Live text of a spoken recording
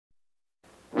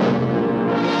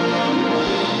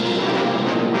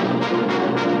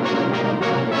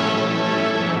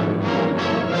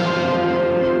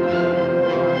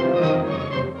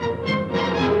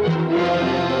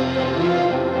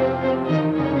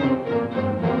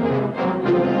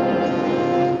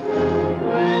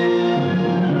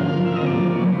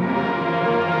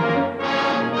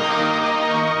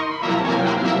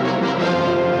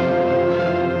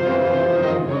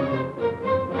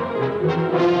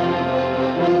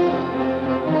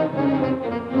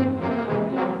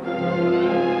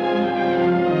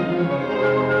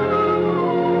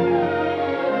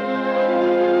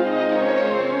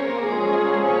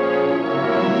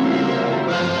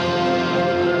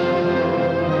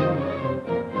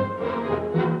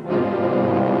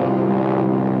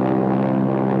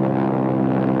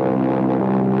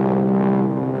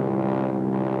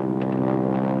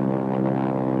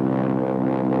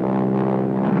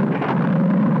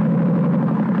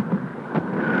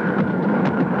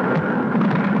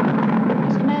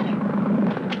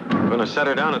just set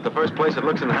her down at the first place that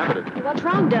looks inhabited. What's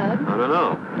wrong, Doug? I don't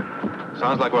know.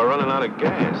 Sounds like we're running out of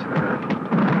gas.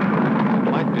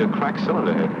 Might be a cracked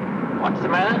cylinder head. What's the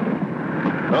matter?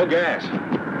 No gas.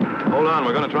 Hold on,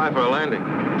 we're going to try for a landing.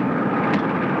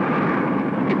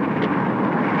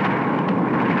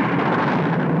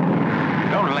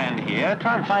 Don't land here.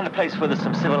 Try and find a place where there's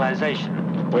some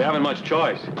civilization. We haven't much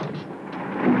choice.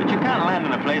 But you can't land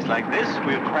in a place like this.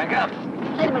 We'll crack up.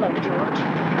 Let him alone, George.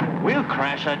 We'll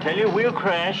crash, I tell you. We'll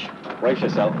crash. Brace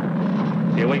yourself.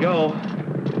 Here we go.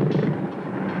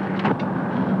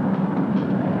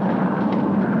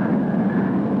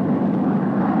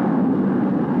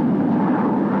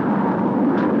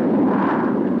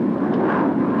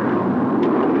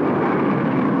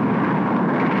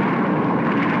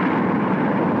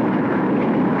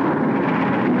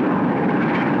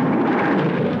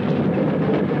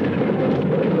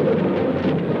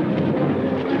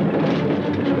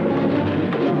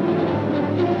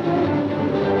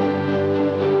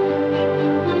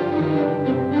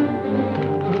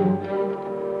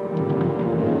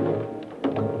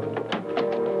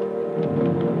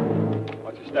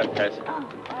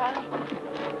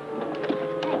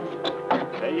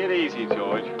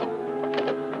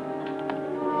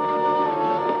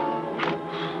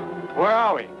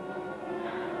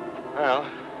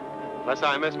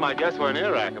 I missed my guess we're in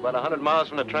Iraq, about 100 miles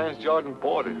from the Trans-Jordan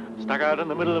border. Stuck out in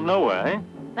the middle of nowhere, eh?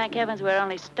 Thank heavens we're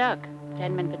only stuck. If it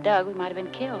hadn't been for Doug, we might have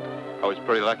been killed. I was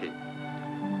pretty lucky.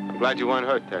 I'm glad you weren't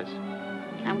hurt, Tess.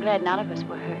 I'm glad none of us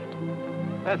were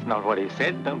hurt. That's not what he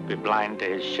said. Don't be blind to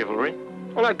his chivalry.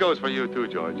 Well, that goes for you too,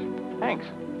 George. Thanks.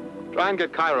 Try and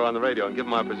get Cairo on the radio and give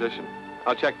him our position.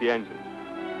 I'll check the engine.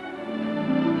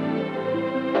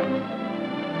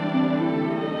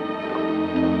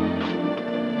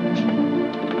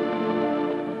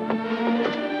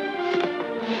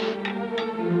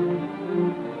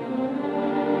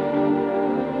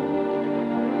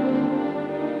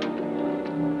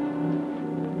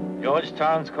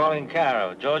 Georgetown's calling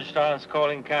Cairo. Georgetown's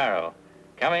calling Cairo.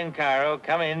 Come in, Cairo.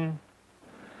 Come in.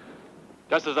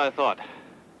 Just as I thought.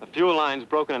 The fuel line's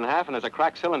broken in half and there's a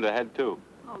cracked cylinder head, too.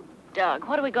 Oh, Doug,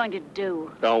 what are we going to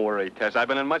do? Don't worry, Tess. I've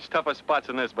been in much tougher spots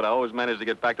than this, but I always manage to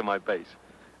get back to my base.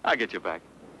 I'll get you back.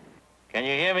 Can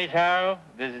you hear me, Cairo?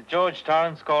 This is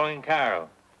Georgetown's calling Cairo.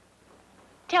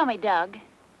 Tell me, Doug,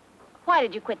 why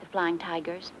did you quit the Flying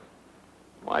Tigers?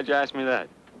 Why'd you ask me that?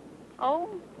 Oh,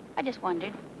 I just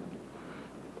wondered.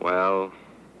 Well,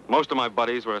 most of my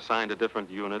buddies were assigned to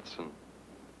different units, and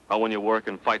when you work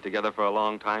and fight together for a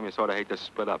long time, you sort of hate to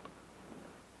split up.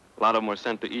 A lot of them were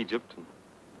sent to Egypt, and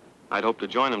I'd hoped to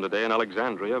join them today in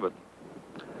Alexandria, but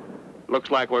looks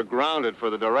like we're grounded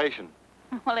for the duration.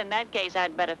 Well, in that case,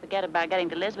 I'd better forget about getting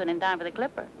to Lisbon in time for the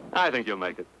Clipper. I think you'll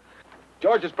make it.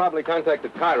 George has probably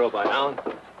contacted Cairo by now.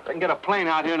 They can get a plane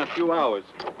out here in a few hours.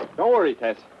 Don't worry,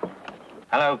 Tess.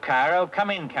 Hello, Cairo. Come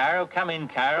in, Cairo. Come in,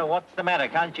 Cairo. What's the matter?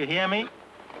 Can't you hear me?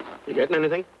 You getting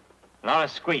anything? Not a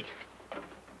squeak.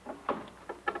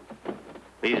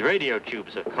 These radio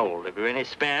tubes are cold. Have you any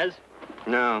spares?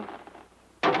 No.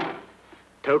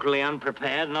 Totally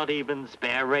unprepared, not even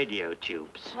spare radio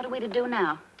tubes. What are we to do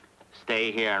now?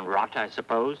 Stay here and rot, I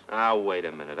suppose? Ah, wait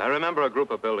a minute. I remember a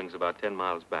group of buildings about 10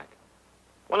 miles back.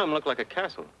 One of them looked like a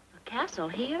castle. A castle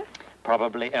here?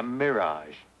 Probably a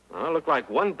mirage. Well, it looked like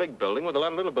one big building with a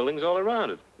lot of little buildings all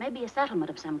around it. Maybe a settlement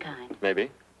of some kind. Maybe.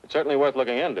 It's certainly worth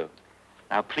looking into.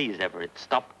 Now, please, Everett,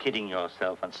 stop kidding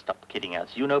yourself and stop kidding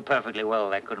us. You know perfectly well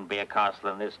there couldn't be a castle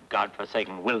in this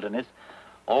godforsaken wilderness.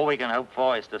 All we can hope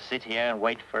for is to sit here and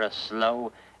wait for a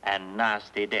slow and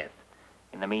nasty death.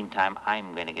 In the meantime,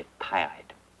 I'm going to get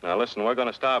pie-eyed. Now, listen, we're going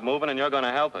to start moving, and you're going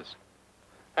to help us.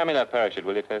 Hand me that parachute,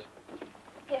 will you, Tess?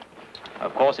 Here.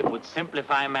 Of course, it would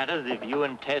simplify matters if you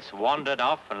and Tess wandered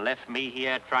off and left me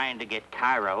here trying to get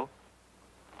Cairo.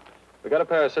 We got a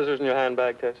pair of scissors in your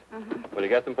handbag, Tess? Mm-hmm. Will you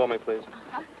get them for me, please?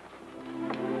 Uh-huh.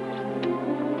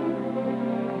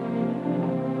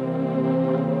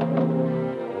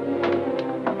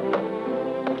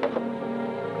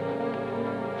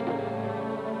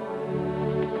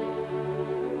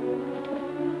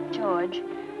 George,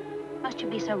 must you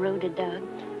be so rude to Doug?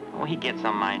 Oh, he gets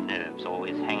on my nerves,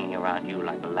 always hanging around you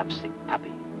like a lovesick puppy.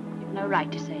 You've no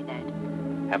right to say that.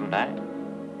 Haven't I?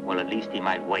 Well, at least he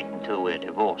might wait until we're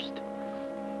divorced.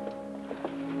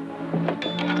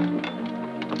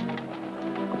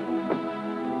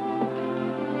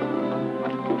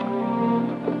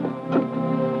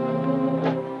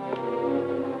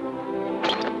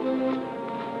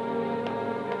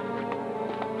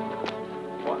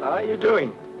 What are you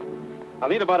doing? I'll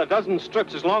need about a dozen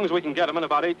strips as long as we can get them and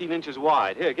about 18 inches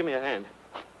wide. Here, give me a hand.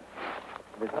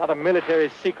 It's not a military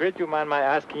secret. Do you mind my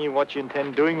asking you what you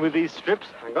intend doing with these strips?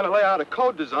 I'm going to lay out a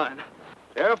code design.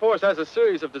 The Air Force has a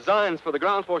series of designs for the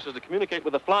ground forces to communicate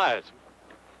with the flyers.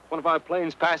 If one of our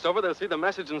planes pass over, they'll see the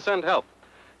message and send help.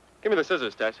 Give me the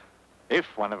scissors, Tess. If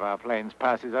one of our planes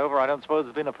passes over, I don't suppose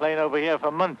there's been a plane over here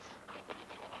for months.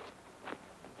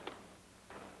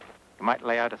 You might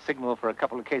lay out a signal for a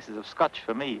couple of cases of scotch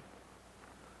for me.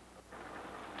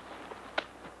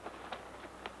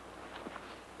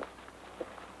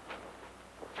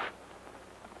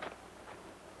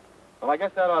 Well, I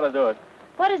guess that ought to do it.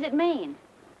 What does it mean?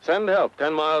 Send help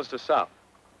 10 miles to south.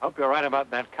 Hope you're right about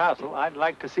that castle. I'd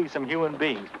like to see some human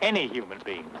beings. Any human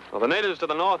beings. Well, the natives to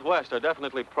the northwest are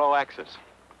definitely pro-Axis.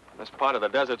 This part of the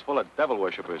desert's full of devil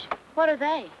worshippers. What are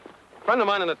they? A friend of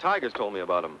mine in the Tigers told me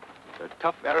about them. They're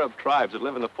tough Arab tribes that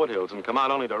live in the foothills and come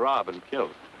out only to rob and kill.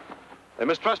 They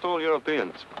mistrust all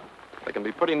Europeans. They can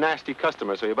be pretty nasty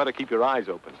customers, so you better keep your eyes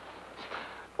open.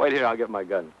 Wait here, I'll get my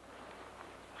gun.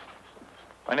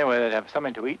 Anyway, they'd have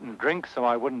something to eat and drink so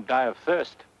I wouldn't die of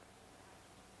thirst.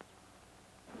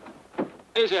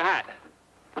 Here's your hat.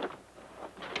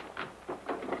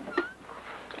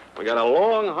 We got a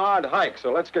long, hard hike,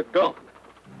 so let's get going.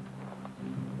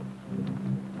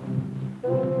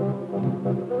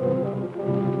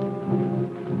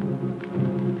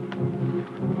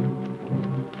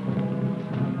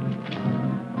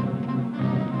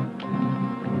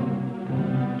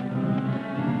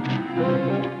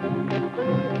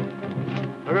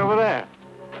 Look over there.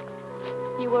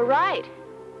 You were right.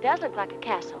 It does look like a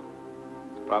castle.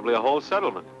 Probably a whole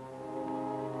settlement.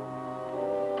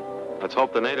 Let's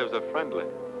hope the natives are friendly.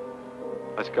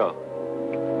 Let's go.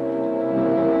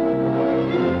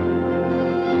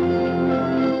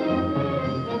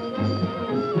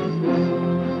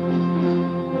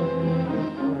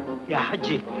 يا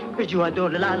حجي اجوا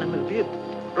هدول العالم البيض.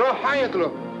 روح حيط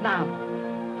له. نعم.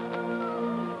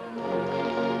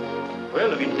 Well,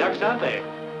 they've been ducks, aren't they?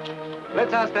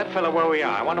 Let's ask that fellow where we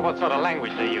are. I wonder what sort of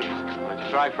language they use. Why don't you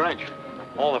try French?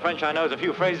 All the French I know is a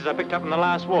few phrases I picked up in the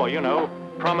last war. You know,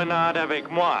 promenade avec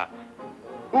moi.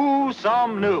 Où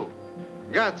sommes-nous?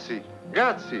 Gazzi,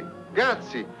 Gazzi,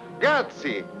 Gazzi,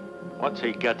 Gazzi. What's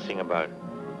he gutsing about?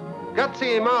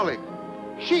 Gazzi and Malik.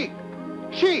 Sheik,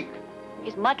 Sheik,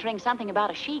 He's muttering something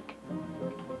about a sheik.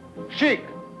 Sheik.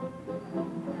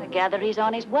 I gather he's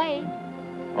on his way.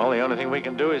 Well, the only thing we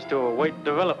can do is to await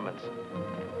developments.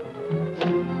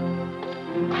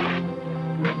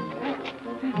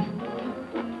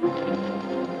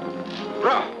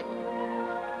 Rah.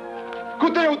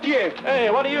 Hey,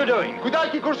 what are you doing?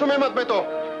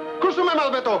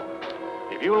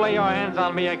 If you lay your hands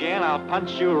on me again, I'll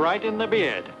punch you right in the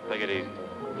beard. Take it easy.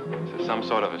 This is some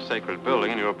sort of a sacred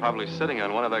building, and you were probably sitting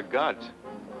on one of their gods.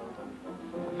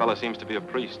 The fella seems to be a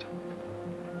priest.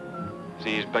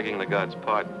 See, he's begging the gods'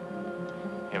 pardon.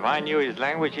 If I knew his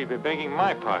language, he'd be begging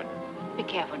my pardon. Be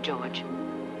careful, George.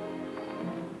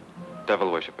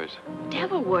 Devil worshippers.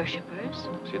 Devil worshippers?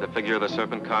 See the figure of the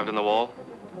serpent carved in the wall?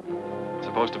 It's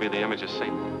supposed to be the image of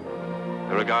Satan.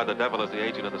 They regard the devil as the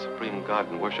agent of the supreme God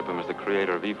and worship him as the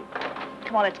creator of evil.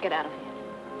 Come on, let's get out of here.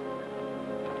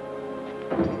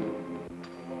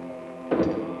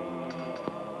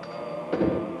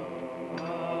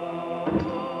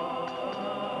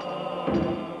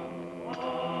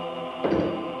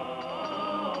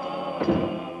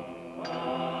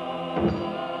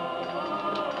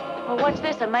 Well, what's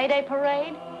this, a May Day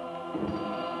parade?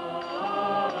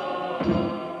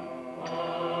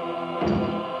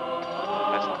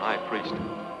 That's the high priest.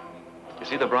 You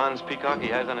see the bronze peacock he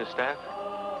has on his staff?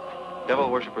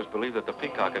 Devil worshippers believe that the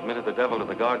peacock admitted the devil to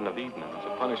the Garden of Eden, and as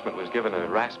a punishment was given a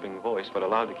rasping voice, but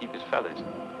allowed to keep his feathers. Look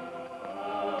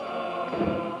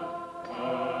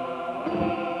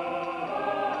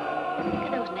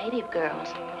at those native girls.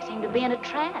 They seem to be in a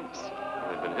trance.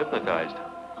 They've been hypnotized.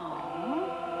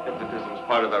 Oh? Hypnotism's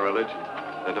part of their religion.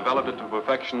 They developed it to a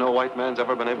perfection no white man's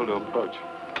ever been able to approach.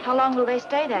 How long will they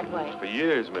stay that way? For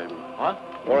years, maybe. What?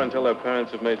 Or until their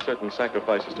parents have made certain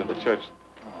sacrifices to the church.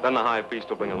 Then the high priest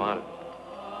will bring them out of it.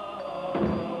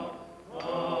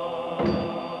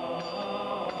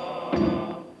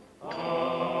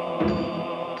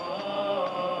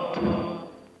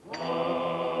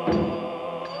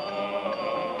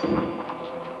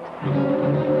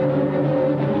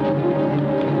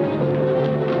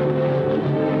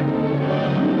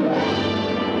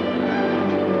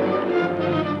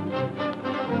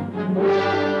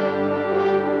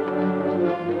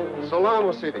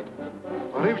 سلام سيدي.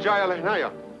 قريب جاي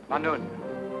لهنايا. Manun.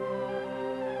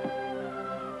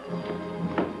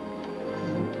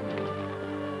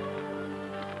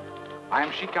 I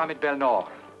am Sheik Ahmed Belnor.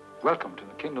 Welcome to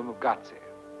the Kingdom of Gazze.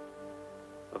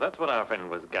 Well, that's what our friend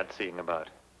was gutsying about.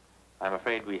 I'm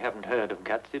afraid we haven't heard of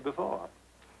Gutsy before.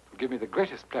 It will give me the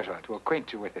greatest pleasure to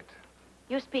acquaint you with it.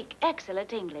 You speak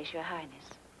excellent English, Your Highness.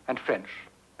 And French,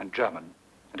 and German,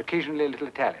 and occasionally a little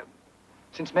Italian.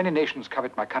 Since many nations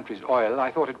covet my country's oil,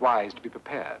 I thought it wise to be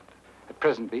prepared. At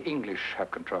present, the English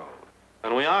have control.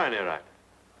 And we are in Iraq.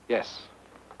 Yes.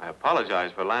 I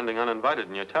apologize for landing uninvited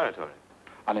in your territory.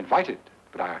 Uninvited,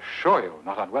 but I assure you,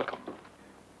 not unwelcome.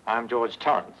 I'm George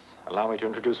Torrance. Allow me to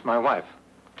introduce my wife.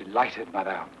 Delighted,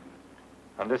 madame.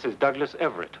 And this is Douglas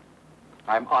Everett.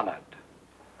 I'm honored.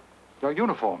 Your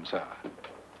uniform, sir.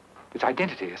 Its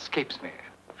identity escapes me.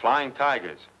 The Flying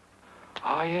Tigers.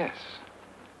 Ah, yes.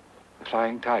 The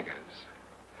Flying Tigers.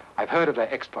 I've heard of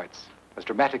their exploits, as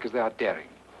dramatic as they are daring.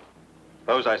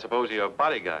 Those, I suppose, are your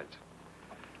bodyguards.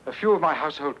 A few of my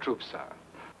household troops, sir.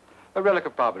 A relic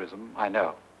of barbarism, I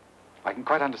know. I can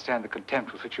quite understand the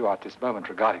contempt with which you are at this moment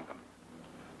regarding them.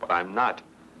 But I'm not.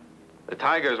 The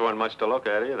Tigers weren't much to look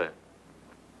at either.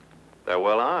 They're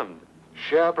well armed.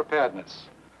 Sheer preparedness.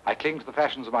 I cling to the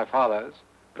fashions of my fathers,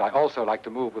 but I also like to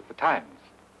move with the times.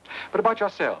 But about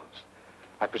yourselves,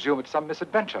 I presume it's some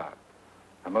misadventure.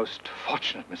 A most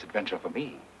fortunate misadventure for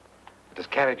me. It has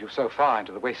carried you so far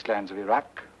into the wastelands of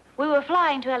Iraq. We were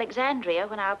flying to Alexandria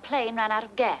when our plane ran out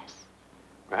of gas.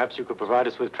 Perhaps you could provide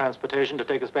us with transportation to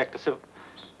take us back to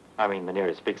the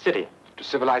nearest big city. To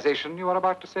civilization, you are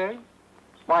about to say?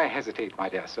 Why hesitate, my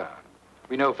dear sir?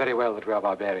 We know very well that we are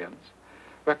barbarians.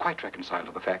 We're quite reconciled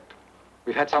to the fact.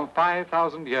 We've had some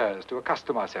 5,000 years to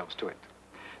accustom ourselves to it.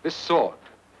 This sword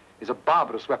is a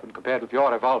barbarous weapon compared with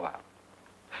your revolver.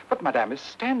 But Madame is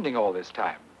standing all this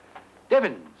time.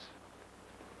 Devons!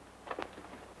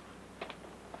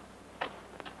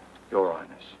 Your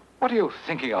Highness. What are you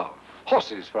thinking of?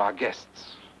 Horses for our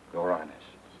guests. Your Highness.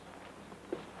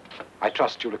 I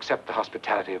trust you'll accept the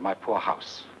hospitality of my poor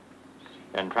house.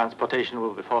 And transportation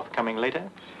will be forthcoming later?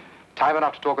 Time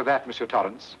enough to talk of that, Monsieur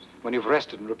Torrance, when you've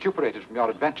rested and recuperated from your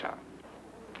adventure.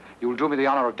 You will do me the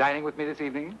honor of dining with me this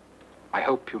evening? I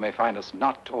hope you may find us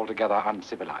not altogether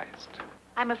uncivilized.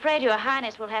 I'm afraid Your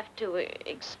Highness will have to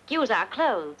excuse our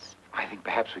clothes. I think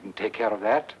perhaps we can take care of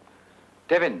that.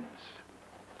 Devons.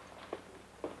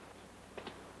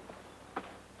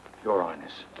 Your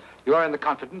Highness. You are in the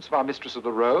confidence of our mistress of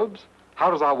the robes.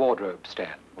 How does our wardrobe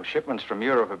stand? Well, shipments from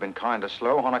Europe have been kind of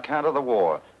slow on account of the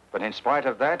war. But in spite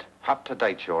of that, up to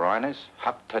date, Your Highness.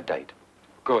 Up to date.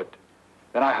 Good.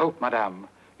 Then I hope, Madame,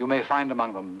 you may find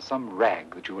among them some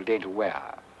rag that you will deign to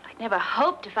wear. I'd never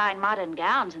hoped to find modern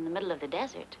gowns in the middle of the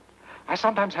desert. I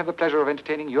sometimes have the pleasure of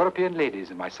entertaining European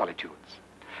ladies in my solitudes.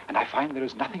 And I find there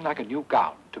is nothing like a new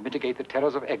gown to mitigate the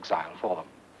terrors of exile for them.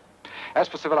 As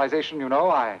for civilization, you know,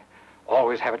 I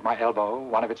always have at my elbow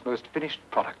one of its most finished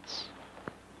products.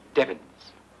 Devons.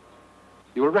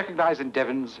 You will recognize in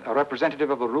Devons a representative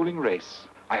of the ruling race.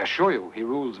 I assure you, he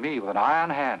rules me with an iron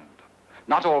hand.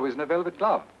 Not always in a velvet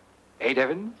glove. Eh,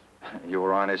 Devons?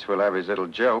 Your Highness will have his little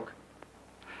joke.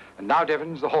 And now,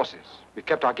 Devons, the horses. We've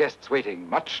kept our guests waiting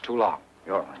much too long.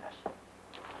 Your Highness.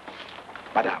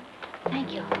 Madame.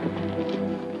 Thank you.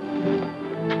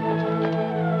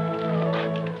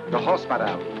 The horse,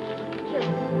 Madame.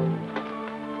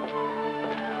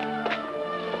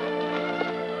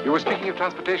 You were speaking of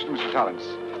transportation, Mr. Torrance.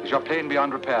 Is your plane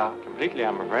beyond repair? Completely,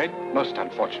 I'm afraid. Most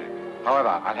unfortunate. However,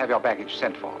 I'll have your baggage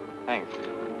sent for. Thanks.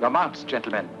 Your mounts,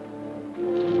 gentlemen.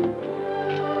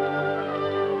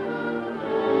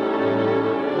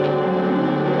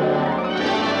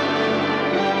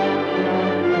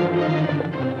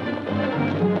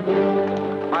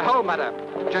 My home, madam.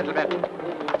 Gentlemen.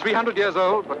 300 years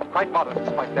old, but quite modern,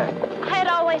 despite that. I had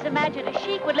always imagined a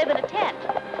sheik would live in a tent.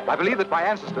 I believe that my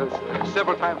ancestors,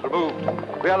 several times removed,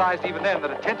 realized even then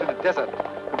that a tent in the desert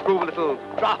could prove a little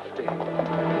drafty.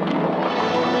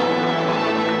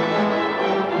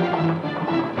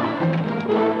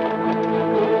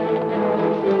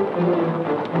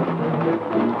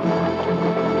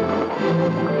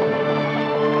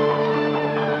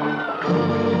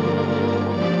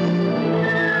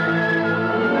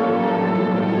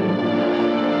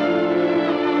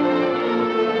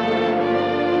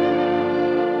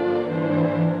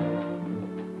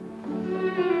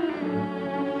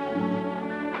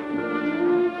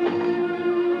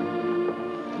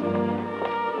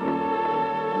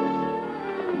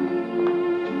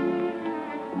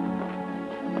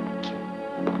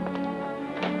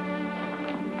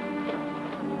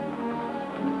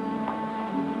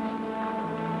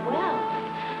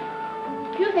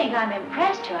 I'm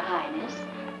impressed, Your Highness.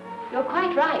 You're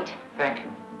quite right. Thank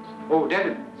you. Oh,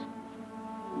 Devons.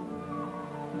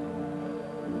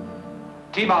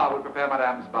 Timar will prepare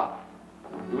Madame's bath.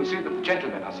 You will see that the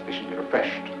gentlemen are sufficiently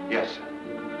refreshed. Yes,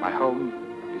 sir. My home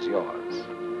is yours.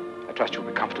 I trust you'll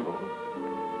be comfortable.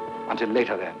 Until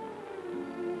later, then.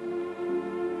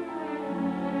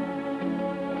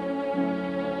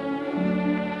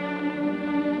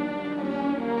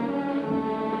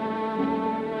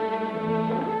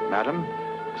 Madam,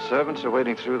 the servants are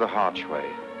waiting through the archway.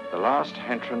 The last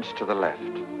entrance to the left.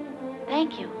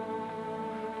 Thank you.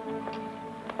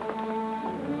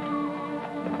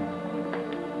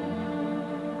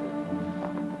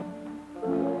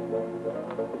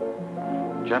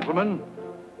 Gentlemen,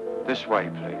 this way,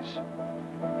 please.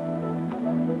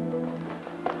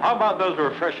 How about those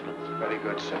refreshments? Very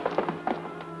good, sir.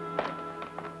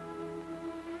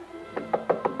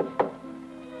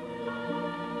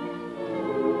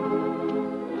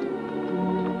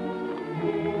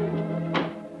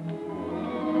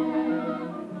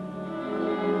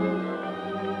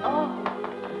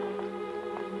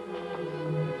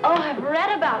 Oh, I've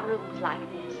read about rooms like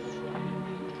this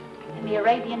in the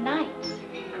Arabian Nights.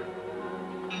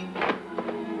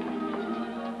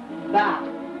 Bow.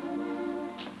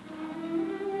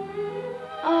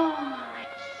 Oh,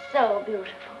 it's so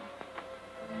beautiful.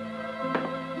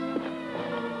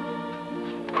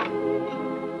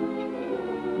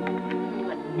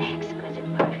 What an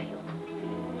exquisite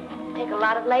perfume. Take a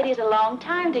lot of ladies a long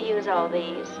time to use all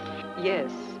these.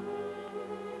 Yes.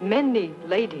 Many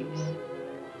ladies.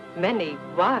 Many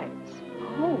wives.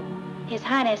 Oh, His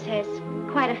Highness has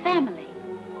quite a family.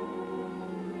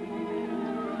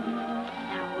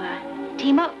 Now,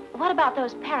 Tima, what about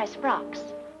those Paris frocks?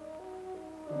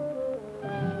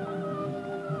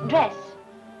 Dress.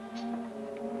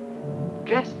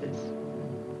 Dresses.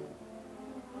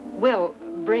 Will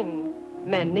bring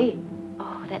many.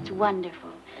 Oh, that's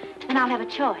wonderful. Then I'll have a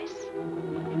choice.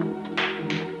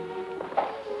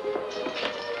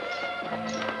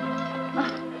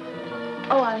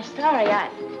 Oh, I'm sorry.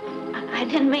 I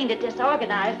didn't mean to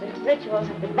disorganize the rituals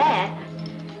of the bath.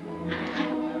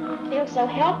 I feel so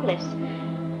helpless.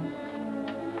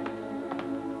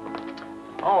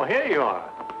 Oh, here you are.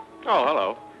 Oh,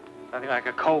 hello. Nothing like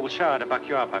a cold shower to buck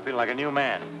you up. I feel like a new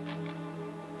man.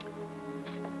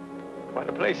 Quite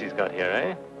a place he's got here,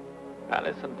 eh?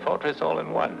 Palace and fortress all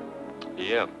in one.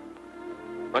 Yeah.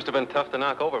 Must have been tough to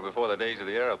knock over before the days of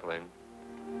the airplane.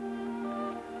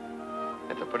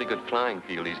 It's a pretty good flying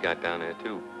field he's got down there,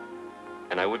 too.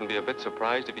 And I wouldn't be a bit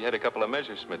surprised if he had a couple of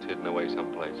Messerschmitts hidden away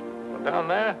someplace. Well, down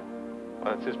there?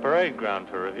 Well, it's his parade ground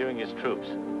for reviewing his troops.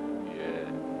 Yeah.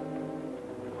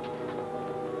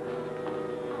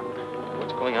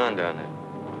 What's going on down there?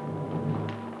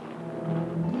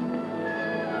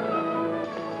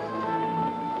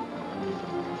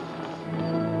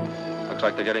 Looks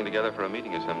like they're getting together for a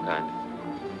meeting of some kind.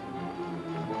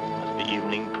 Must be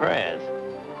evening prayers.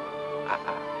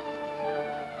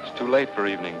 It's too late for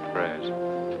evening prayers.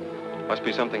 Must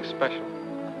be something special.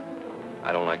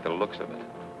 I don't like the looks of it.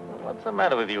 What's the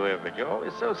matter with you, Everett? You're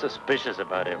always so suspicious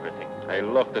about everything. Hey,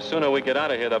 look, the sooner we get out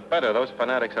of here, the better. Those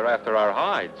fanatics are after our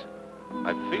hides.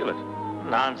 I feel it.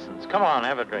 Nonsense. Come on,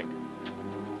 have a drink.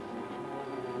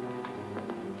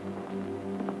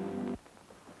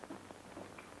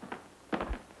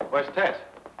 Where's Tess?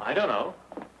 I don't know.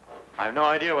 I have no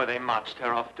idea where they marched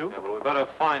her off to. Yeah, well, we better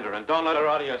find her, and don't let her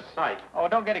out of your sight. Oh,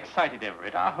 don't get excited,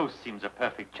 Everett. Our host seems a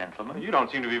perfect gentleman. You don't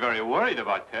seem to be very worried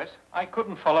about Tess. I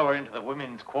couldn't follow her into the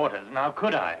women's quarters, now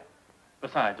could I?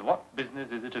 Besides, what business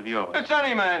is it of yours? It's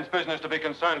any man's business to be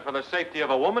concerned for the safety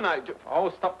of a woman. Oh,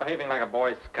 stop behaving like a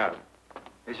Boy Scout.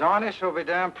 His Highness will be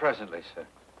down presently, sir.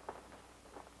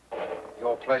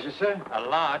 Your pleasure, sir? A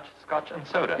large Scotch and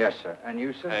soda. Yes, sir. And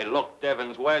you, sir? Hey, look,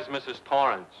 Devons, where's Mrs.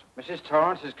 Torrance? Mrs.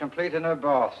 Torrance is complete in her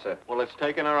bath, sir. Well, it's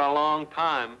taken her a long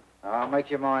time. I'll make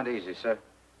your mind easy, sir.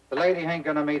 The lady ain't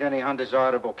gonna meet any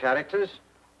undesirable characters.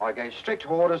 I gave strict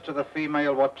orders to the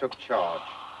female what took charge.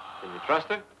 Can you trust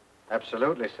her?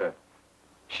 Absolutely, sir.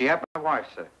 She had my wife,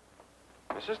 sir.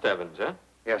 Mrs. Devons, huh?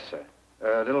 Yes, sir.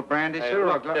 A little brandy, Hey, sir?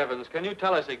 look, Devons, can you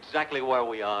tell us exactly where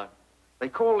we are? They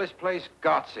call this place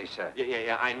Gotsy, sir.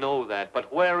 Yeah, I know that.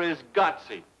 But where is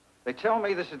Gotsy? They tell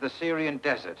me this is the Syrian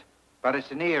desert, but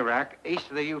it's in Iraq, east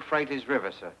of the Euphrates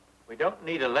River, sir. We don't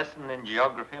need a lesson in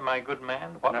geography, my good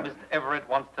man. What No. Mr. Everett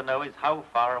wants to know is how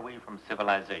far are we from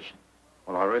civilization?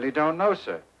 Well, I really don't know,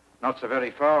 sir. Not so very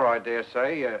far, I dare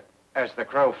say, as the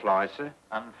crow flies, sir.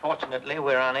 Unfortunately,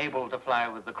 we're unable to fly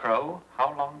with the crow.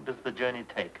 How long does the journey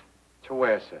take? To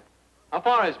where, sir? How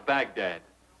far is Baghdad?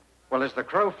 Well, as the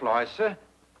crow flies, sir,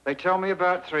 they tell me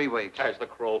about 3 weeks. As the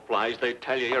crow flies, they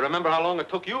tell you. You remember how long it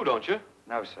took you, don't you?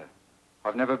 No, sir.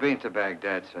 I've never been to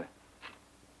Baghdad, sir.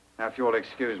 Now, if you'll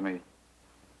excuse me.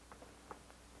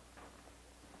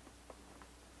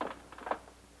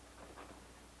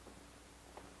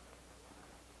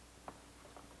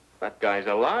 That guy's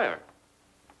a liar.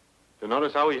 You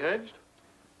notice how he hedged?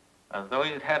 As though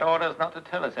he'd had orders not to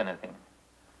tell us anything.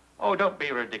 Oh, don't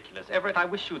be ridiculous. Everett, I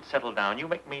wish you'd settle down. You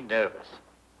make me nervous.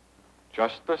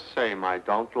 Just the same, I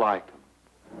don't like him.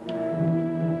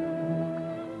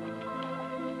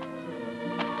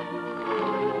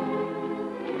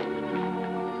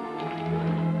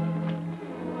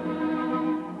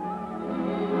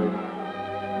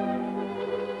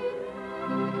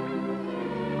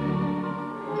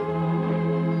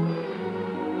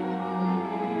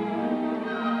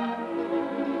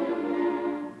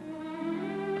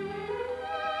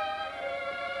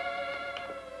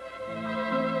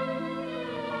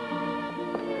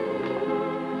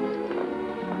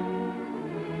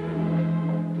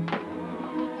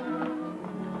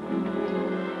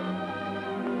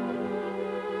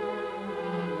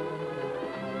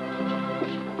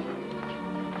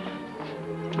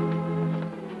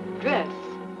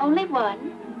 Only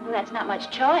one? Well, that's not much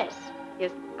choice.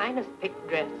 His Highness picked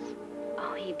dress.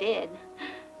 Oh, he did.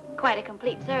 Quite a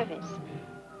complete service.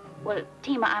 Well,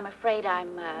 Tima, I'm afraid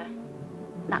I'm,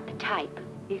 not the type.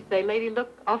 He say lady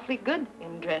look awfully good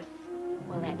in dress.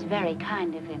 Well, that's very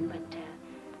kind of him, but,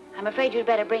 I'm afraid you'd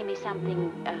better bring me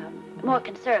something, more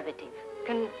conservative.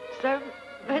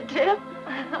 Conservative?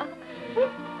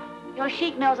 Your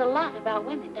sheik knows a lot about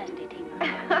women, doesn't he,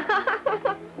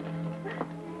 Tima?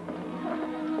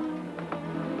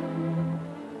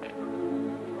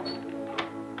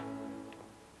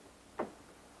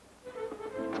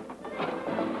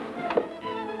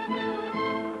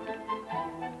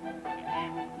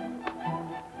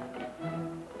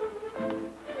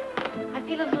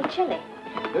 Chilly.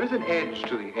 There is an edge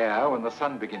to the air when the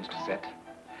sun begins to set.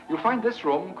 You'll find this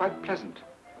room quite pleasant.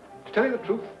 To tell you the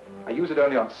truth, I use it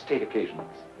only on state occasions,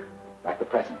 like the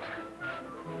present.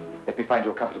 Let me find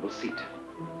you a comfortable seat.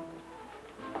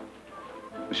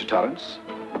 Mr. Torrance,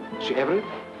 Mr. Everett.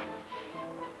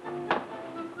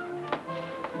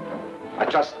 I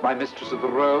trust my mistress of the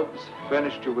robes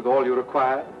furnished you with all you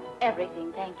required.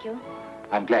 Everything, thank you.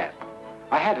 I'm glad.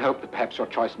 I had hoped that perhaps your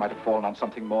choice might have fallen on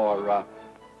something more,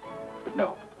 but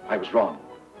no, I was wrong.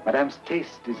 Madame's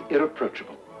taste is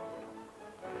irreproachable.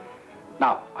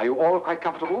 Now, are you all quite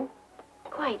comfortable?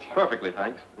 Quite. Perfectly,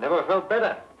 thanks. Never felt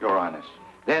better. Your Highness.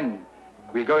 Then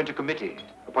we'll go into committee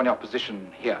upon your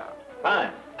position here.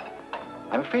 Fine.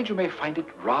 I'm afraid you may find it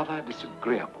rather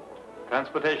disagreeable.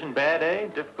 Transportation bad, eh?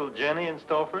 Difficult journey in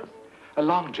store for us? A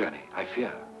long journey, I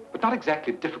fear, but not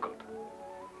exactly difficult.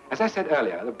 As I said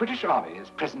earlier, the British Army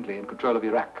is presently in control of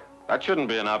Iraq. That shouldn't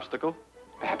be an obstacle.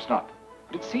 Perhaps not.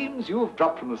 But it seems you have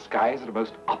dropped from the skies at a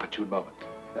most opportune moment.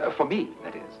 For me,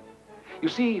 that is. You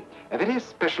see, a very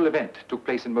special event took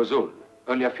place in Mosul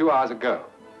only a few hours ago.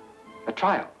 A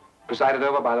trial presided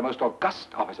over by the most august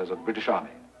officers of the British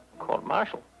Army.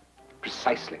 Court-martial.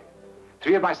 Precisely.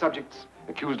 3 of my subjects,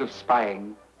 accused of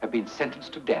spying, have been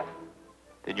sentenced to death.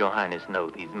 Did your Highness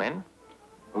know these men?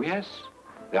 Oh, yes.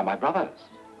 They are my brothers.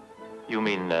 You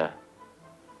mean, they're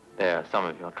some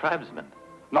of your tribesmen?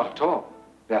 Not at all.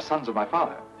 They are sons of my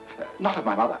father, not of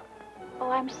my mother.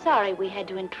 Oh, I'm sorry we had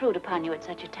to intrude upon you at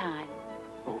such a time.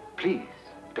 Oh, please,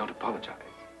 don't apologize.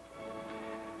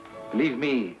 Believe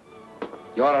me,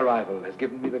 your arrival has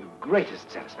given me the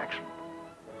greatest satisfaction.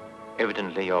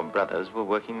 Evidently your brothers were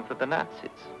working for the Nazis.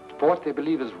 For what they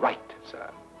believe is right,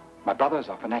 sir. My brothers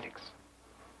are fanatics,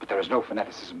 but there is no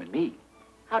fanaticism in me.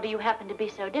 How do you happen to be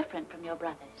so different from your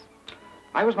brothers?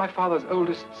 I was my father's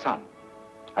oldest son.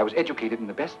 I was educated in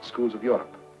the best schools of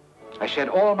Europe. I shed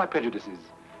all my prejudices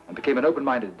and became an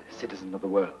open-minded citizen of the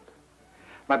world.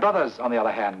 My brothers, on the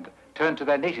other hand, turned to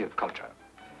their native culture.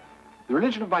 The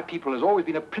religion of my people has always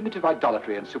been a primitive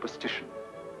idolatry and superstition.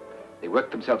 They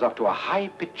worked themselves up to a high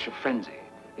pitch of frenzy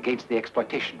against the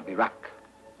exploitation of Iraq.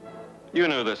 You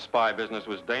knew this spy business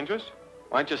was dangerous.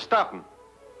 Why didn't you stop them?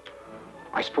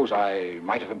 I suppose I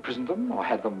might have imprisoned them or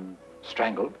had them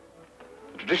strangled.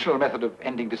 The traditional method of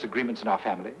ending disagreements in our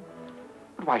family.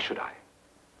 But why should I?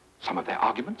 Some of their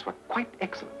arguments were quite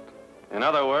excellent. In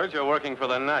other words, you're working for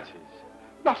the Nazis.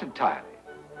 Not entirely.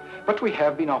 But we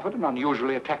have been offered an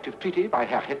unusually attractive treaty by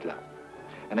Herr Hitler.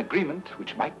 An agreement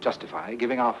which might justify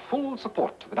giving our full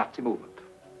support to the Nazi movement.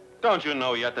 Don't you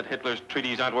know yet that Hitler's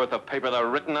treaties aren't worth the paper they're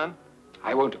written on?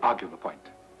 I won't argue the point.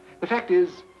 The fact is,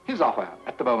 his offer,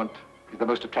 at the moment, is the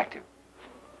most attractive.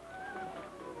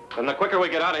 Then the quicker we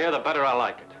get out of here, the better I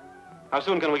like it. How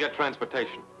soon can we get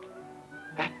transportation?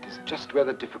 That is just where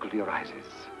the difficulty arises.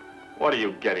 What are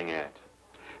you getting at?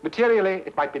 Materially,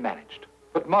 it might be managed.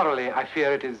 But morally, I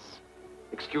fear it is,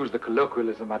 excuse the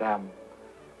colloquialism, madame,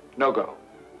 no go.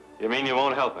 You mean you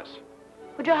won't help us?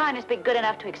 Would your Highness be good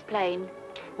enough to explain?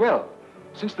 Well,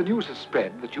 Since the news has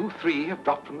spread that you three have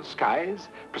dropped from the skies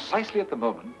precisely at the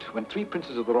moment when 3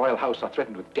 princes of the royal house are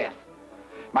threatened with death,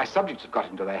 my subjects have got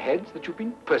into their heads that you've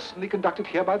been personally conducted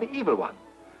here by the evil one,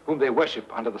 whom they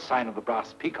worship under the sign of the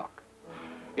brass peacock.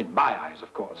 In my eyes,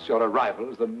 of course, your arrival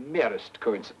is the merest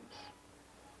coincidence.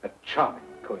 A charming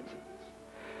coincidence.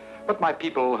 But my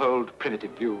people hold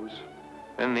primitive views.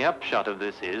 And the upshot of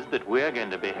this is that we're going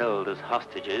to be held as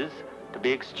hostages to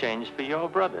be exchanged for your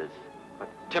brothers. A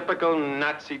typical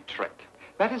Nazi trick.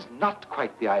 That is not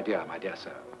quite the idea, my dear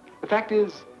sir. The fact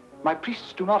is, my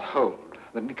priests do not hold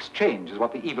that an exchange is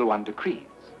what the evil one decrees.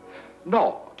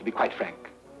 Nor, to be quite frank,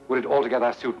 would it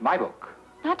altogether suit my book.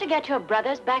 Not to get your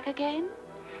brothers back again?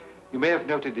 You may have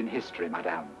noted in history,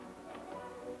 madame,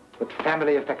 that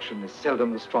family affection is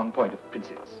seldom the strong point of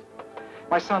princes.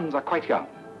 My sons are quite young,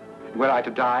 and were I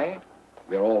to die,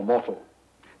 we are all mortal.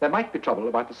 There might be trouble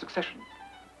about the succession.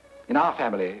 In our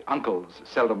family, uncles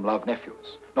seldom love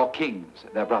nephews, nor kings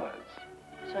their brothers.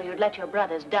 So you'd let your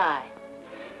brothers die?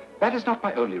 That is not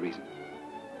my only reason.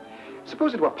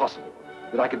 Suppose it were possible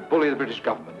that I could bully the British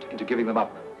government into giving them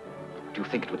up. Do you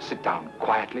think it would sit down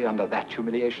quietly under that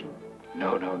humiliation?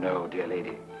 No, no, no, dear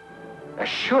lady.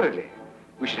 Assuredly,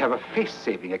 we should have a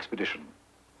face-saving expedition.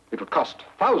 It would cost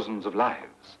thousands of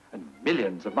lives and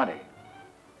millions of money.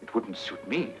 It wouldn't suit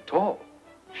me at all.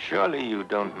 Surely you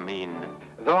don't mean...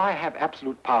 Though I have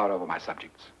absolute power over my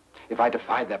subjects, if I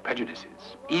defied their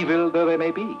prejudices, evil though they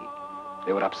may be,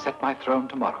 they would upset my throne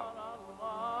tomorrow.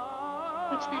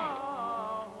 What's that?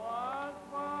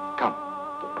 Come,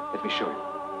 let me show you.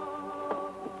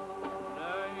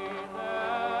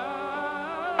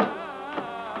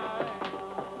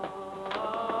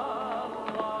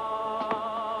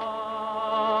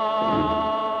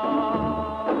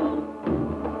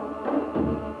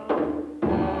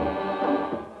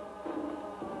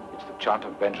 Chant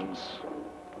of vengeance,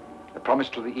 the promise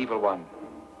to the evil one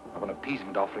of an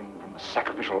appeasement offering from the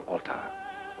sacrificial altar.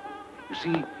 You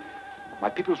see, my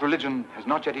people's religion has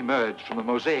not yet emerged from the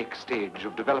mosaic stage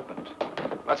of development.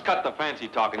 Let's cut the fancy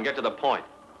talk and get to the point.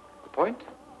 The point?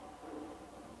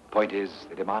 The point is,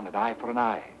 they demand an eye for an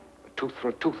eye, a tooth for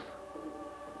a tooth.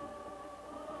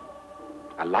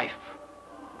 A life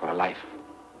for a life.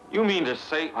 You mean to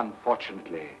say...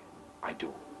 Unfortunately, I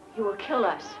do. You will kill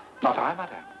us. Not I,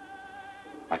 madame.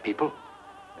 My people.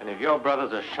 And if your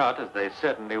brothers are shot, as they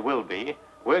certainly will be,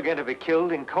 we're going to be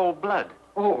killed in cold blood.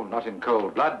 Oh, not in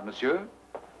cold blood, monsieur.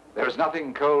 There is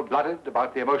nothing cold-blooded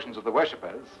about the emotions of the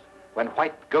worshippers. When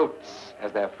white goats,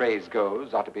 as their phrase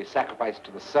goes, are to be sacrificed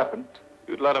to the serpent.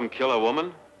 You'd let them kill a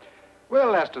woman?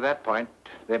 Well, as to that point,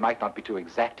 they might not be too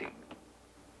exacting.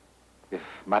 If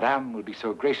madame will be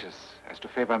so gracious as to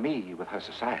favor me with her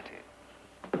society.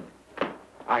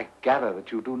 I gather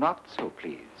that you do not so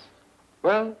please.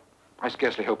 Well, I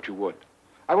scarcely hoped you would.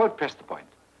 I won't press the point,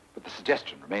 but the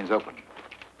suggestion remains open.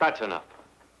 That's enough.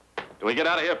 Do we get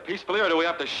out of here peacefully, or do we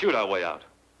have to shoot our way out?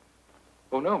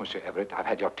 Oh, no, Monsieur Everett. I've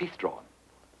had your teeth drawn.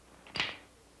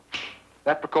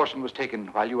 That precaution was taken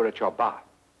while you were at your bar.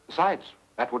 Besides,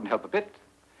 that wouldn't help a bit.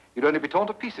 You'd only be torn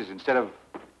to pieces instead of...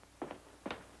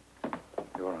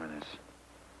 Your Highness,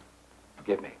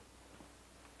 forgive me.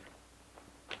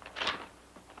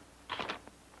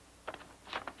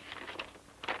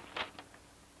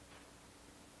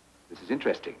 This is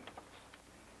interesting.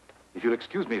 If you'll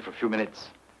excuse me for a few minutes,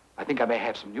 I think I may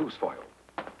have some news for you.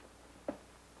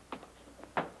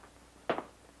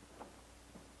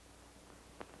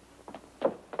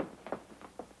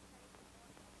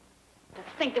 To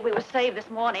think that we were saved this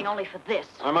morning only for this.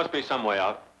 There must be some way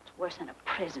out. It's worse than a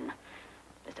prison.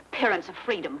 This appearance of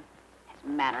freedom. His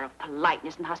manner of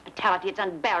politeness and hospitality, it's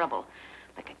unbearable.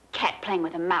 Like a cat playing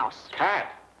with a mouse.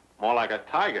 Cat? More like a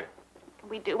tiger. What can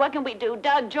we do? What can we do?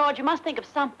 Doug, George, you must think of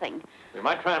something. We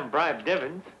might try and bribe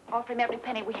Devons. Offer him every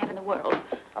penny we have in the world.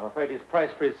 I'm afraid his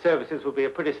price for his services will be a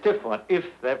pretty stiff one, if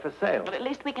they're for sale. But at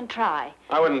least we can try.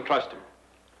 I wouldn't trust him.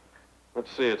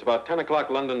 Let's see, it's about 10 o'clock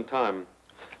London time.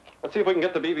 Let's see if we can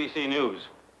get the BBC News.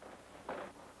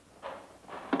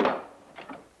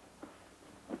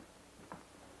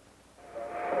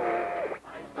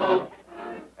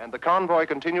 And the convoy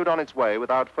continued on its way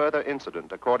without further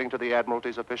incident, according to the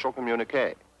Admiralty's official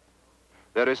communique.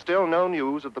 There is still no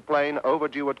news of the plane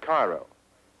overdue at Cairo.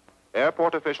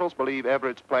 Airport officials believe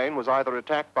Everett's plane was either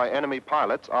attacked by enemy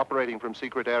pilots operating from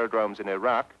secret aerodromes in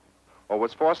Iraq, or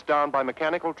was forced down by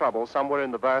mechanical trouble somewhere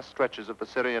in the vast stretches of the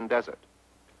Syrian desert.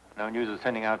 No news of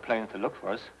sending out planes to look for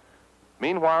us.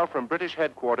 Meanwhile, from British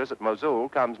headquarters at Mosul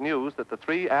comes news that the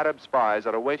 3 Arab spies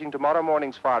are awaiting tomorrow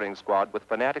morning's firing squad with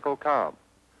fanatical calm.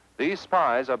 These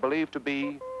spies are believed to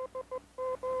be...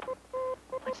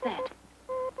 What's that?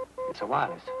 It's a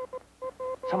wireless.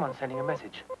 Someone's sending a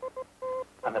message.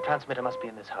 And the transmitter must be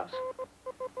in this house.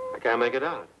 I can't make it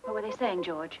out. What were they saying,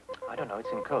 George? I don't know,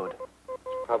 it's in code.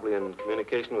 Probably in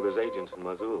communication with his agents in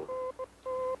Mosul.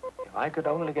 If I could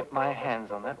only get my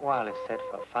hands on that wireless set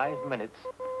for 5 minutes,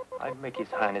 I'd make His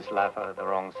Highness laugh out of the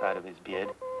wrong side of his beard.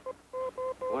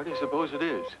 Where do you suppose it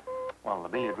is? Well, the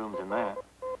billiard room's in there.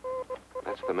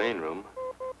 That's the main room.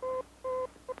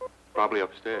 Probably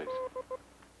upstairs.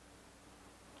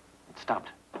 It stopped.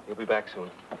 He'll be back soon.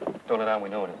 Don't let on we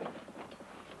know anything.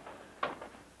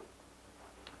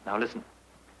 Now listen.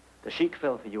 The Sheik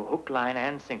fell for you hook, line,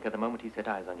 and sinker the moment he set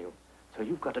eyes on you. So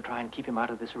you've got to try and keep him out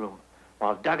of this room.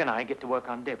 While Doug and I get to work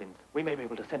on Devins, we may be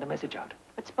able to send a message out.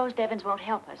 But suppose Devins won't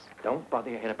help us. Don't bother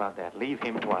your head about that. Leave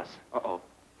him to us. Uh-oh.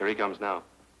 Here he comes now.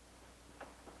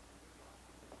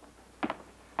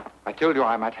 I told you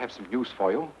I might have some news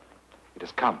for you. It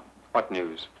has come. What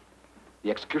news? The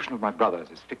execution of my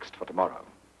brothers is fixed for tomorrow.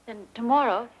 Then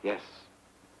tomorrow? Yes,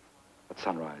 at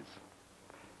sunrise.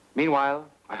 Meanwhile,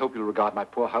 I hope you'll regard my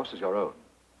poor house as your own.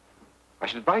 I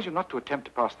should advise you not to attempt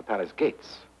to pass the palace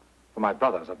gates, for my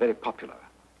brothers are very popular,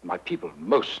 and my people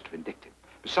most vindictive.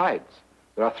 Besides,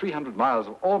 there are 300 miles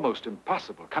of almost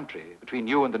impossible country between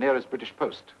you and the nearest British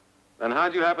post. Then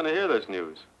how'd you happen to hear this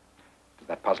news? Does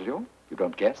that puzzle you? You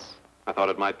don't guess? I thought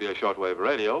it might be a shortwave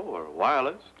radio or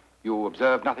wireless. You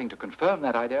observed nothing to confirm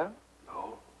that idea?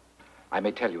 No. I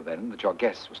may tell you, then, that your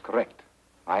guess was correct.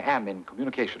 I am in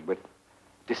communication with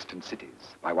distant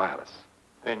cities by wireless.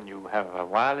 Then you have a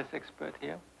wireless expert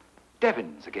here?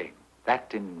 Devins again.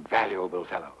 That invaluable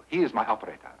fellow. He is my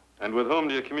operator. And with whom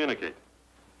do you communicate?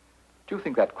 Do you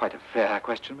think that quite a fair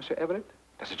question, Monsieur Everett?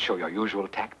 Does it show your usual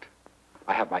tact?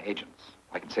 I have my agents.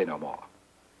 I can say no more.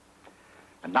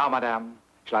 And now, madame,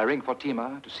 shall I ring for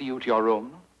Tima to see you to your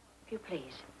room? If you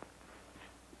please.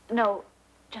 No,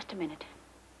 just a minute.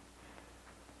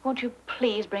 Won't you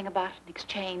please bring about an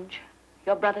exchange?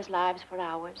 Your brothers' lives for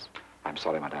ours? I'm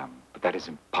sorry, madame, but that is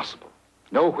impossible.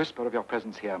 No whisper of your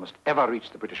presence here must ever reach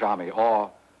the British Army, or,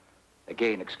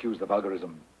 again, excuse the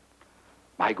vulgarism,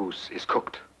 my goose is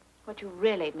cooked. What you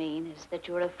really mean is that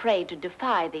you're afraid to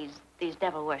defy these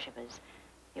devil worshippers.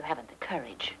 You haven't the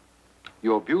courage.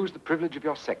 You abuse the privilege of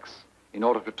your sex in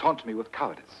order to taunt me with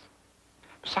cowardice.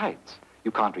 Besides,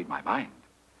 you can't read my mind.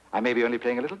 I may be only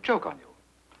playing a little joke on you.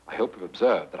 I hope you've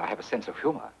observed that I have a sense of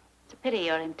humor. It's a pity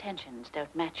your intentions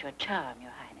don't match your charm,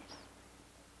 Your Highness.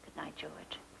 Good night,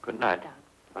 George. Good night.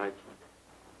 Night.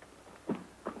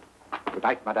 Good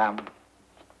night, madame.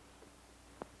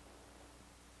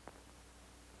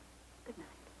 Good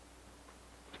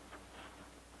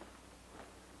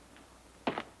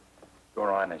night. Your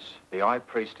Highness, the High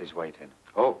Priest is waiting.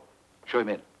 Oh, show him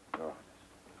in. Your Highness.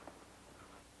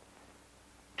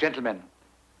 Gentlemen,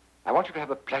 I want you to have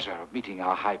the pleasure of meeting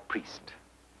our High Priest.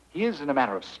 He is, in a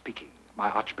manner of speaking, my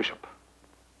Archbishop.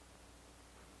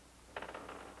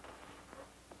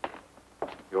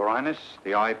 Your Highness,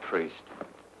 the High Priest.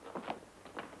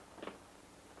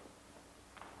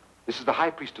 This is the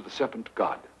High Priest of the Serpent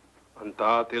God.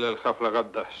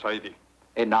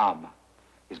 Enam.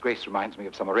 His Grace reminds me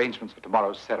of some arrangements for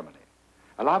tomorrow's ceremony.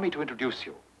 Allow me to introduce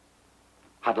you.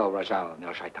 Hadal Rajal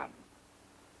Nel Shaitan.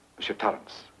 Monsieur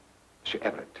Torrance. Monsieur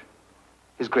Everett.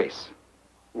 His Grace.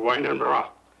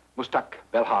 Mustak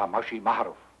Belha Maushi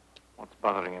Maharuf. What's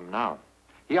bothering him now?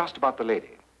 He asked about the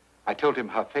lady. I told him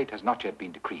her fate has not yet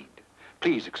been decreed.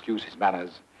 Please excuse his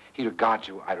manners. He regards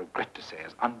you, I regret to say,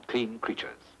 as unclean creatures.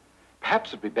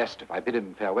 Perhaps it'd be best if I bid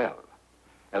him farewell.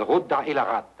 El Rudda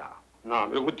ila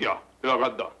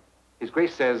Radda. His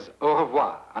Grace says, au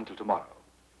revoir until tomorrow.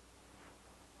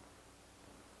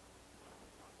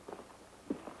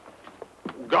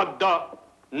 Gadda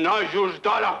Najuz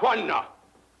Dala Juana.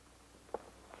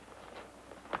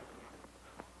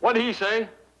 What did he say?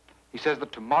 He says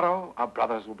that tomorrow our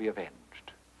brothers will be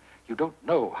avenged. You don't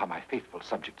know how my faithful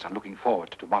subjects are looking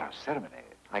forward to tomorrow's ceremony.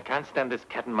 I can't stand this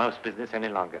cat and mouse business any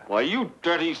longer. Why, you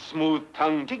dirty,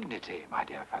 smooth-tongued... Dignity, my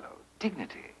dear fellow,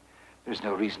 dignity. There's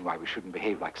no reason why we shouldn't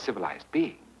behave like civilized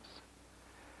beings.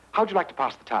 How'd you like to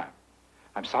pass the time?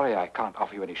 I'm sorry I can't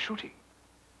offer you any shooting.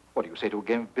 What do you say to a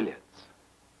game of billiards?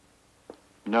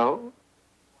 No?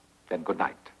 Then good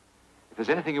night. If there's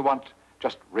anything you want,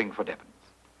 just ring for Devins.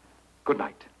 Good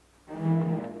night.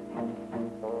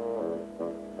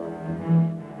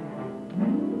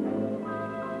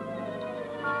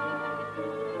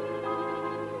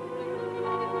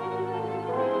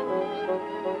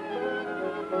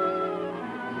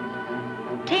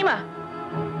 Tima!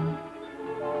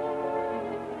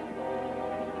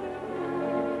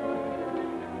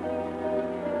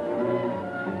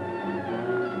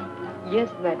 Yes,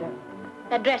 madam.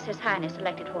 That dress His Highness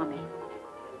selected for me.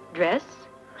 Dress?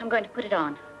 I'm going to put it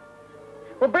on.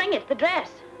 Well, bring it, the dress.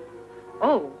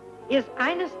 Oh, His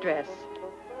Highness dress.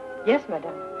 Yes,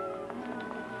 madame.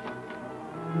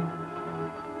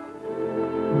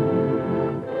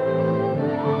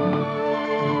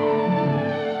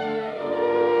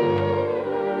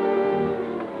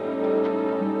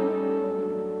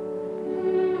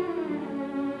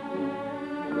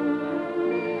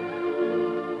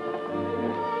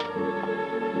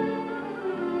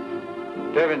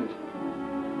 Devins.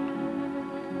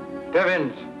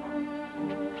 Devins.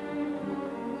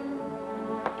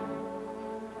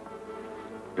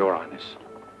 Your Highness,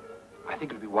 I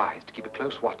think it would be wise to keep a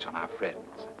close watch on our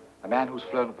friends. A man who's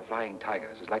flown with the Flying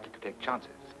Tigers is likely to take chances.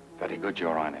 Very good,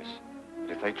 Your Highness.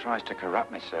 But if they tries to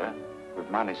corrupt me, sir, with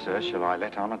money, sir, shall I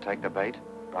let on and take the bait?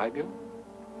 Bribe you?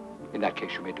 In that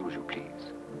case, you may do as you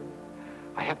please.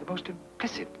 I have the most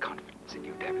implicit confidence in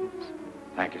you, Devins.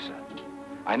 Thank you, sir.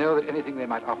 I know that anything they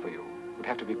might offer you would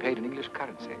have to be paid in English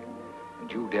currency,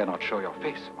 and you dare not show your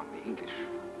face among the English.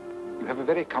 You have a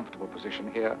very comfortable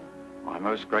position here. I'm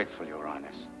most grateful, Your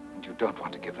Highness. And you don't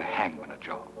want to give the hangman a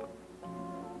job.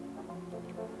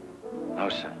 No,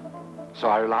 sir. So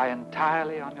I rely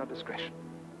entirely on your discretion.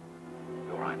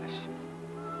 Your Highness.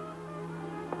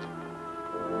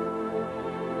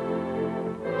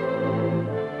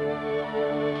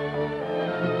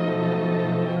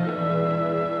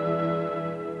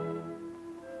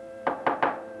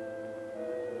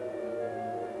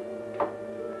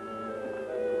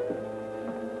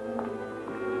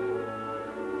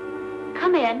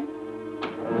 Come in.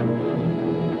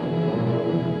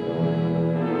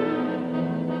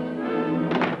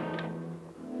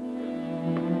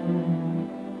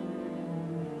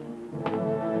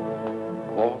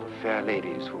 All the fair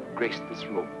ladies who've graced this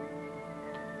room,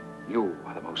 you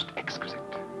are the most exquisite.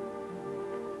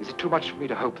 Is it too much for me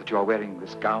to hope that you are wearing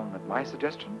this gown at my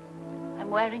suggestion? I'm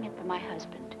wearing it for my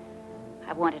husband.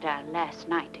 I wanted our last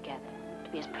night together to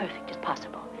be as perfect as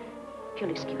possible. If you'll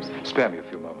excuse me. Spare me a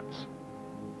few moments.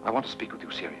 I want to speak with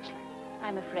you seriously.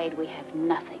 I'm afraid we have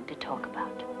nothing to talk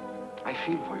about. I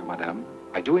feel for you, madame.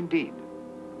 I do indeed.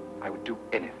 I would do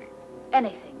anything.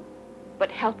 Anything but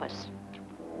help us.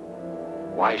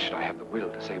 Why should I have the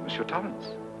will to save Monsieur Torrance?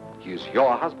 He is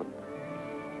your husband.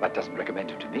 That doesn't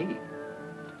recommend him to me.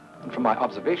 And from my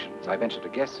observations, I venture to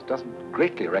guess it doesn't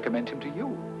greatly recommend him to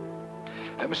you.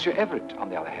 Monsieur Everett, on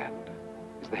the other hand,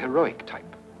 is the heroic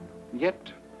type. And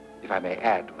yet, if I may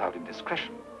add without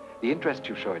indiscretion, the interest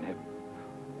you show in him,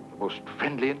 the most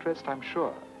friendly interest, I'm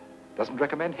sure, doesn't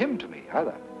recommend him to me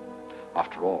either.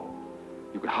 After all,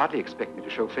 you could hardly expect me to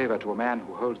show favor to a man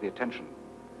who holds the attention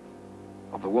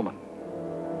of the woman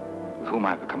with whom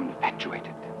I've become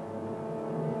infatuated.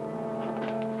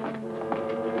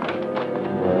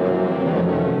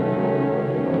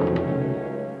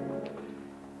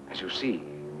 As you see,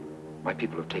 my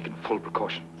people have taken full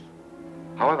precautions.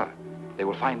 However, they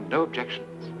will find no objections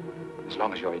as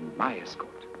long as you're in my escort.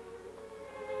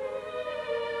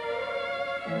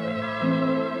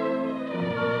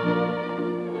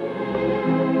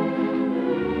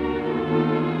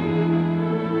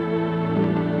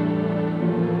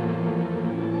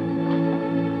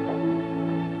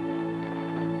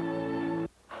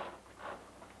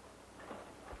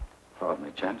 Pardon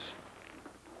me, gents.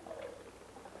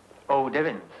 Oh,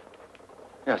 Devins,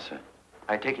 Yes, sir.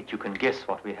 I take it you can guess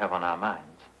what we have on our minds.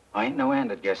 I ain't no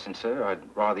hand at guessing, sir. I'd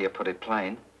rather you put it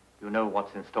plain. You know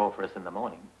what's in store for us in the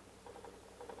morning.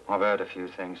 I've heard a few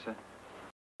things, sir.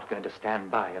 Not going to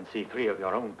stand by and see 3 of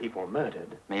your own people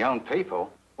murdered. Me own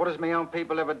people? What has me own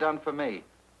people ever done for me?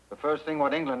 The first thing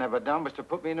what England ever done was to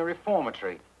put me in a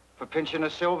reformatory for pinching a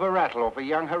silver rattle off a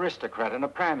young aristocrat in a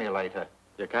pramulator.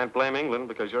 You can't blame England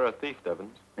because you're a thief,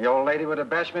 Devins. The old lady would have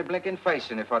bashed me blinking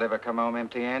face in if I'd ever come home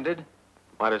empty-handed.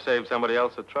 Might have saved somebody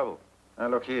else the trouble. Now,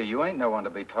 look here, you ain't no one to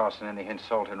be passing any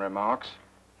insulting remarks.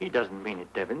 He doesn't mean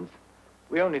it, Devins.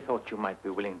 We only thought you might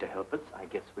be willing to help us. I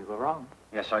guess we were wrong.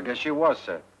 Yes, I guess you was,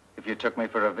 sir. If you took me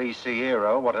for a VC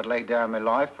hero, what had laid down my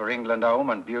life for England, home,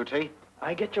 and beauty.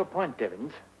 I get your point,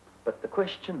 Devins. But the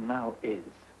question now is,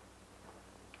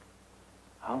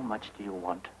 how much do you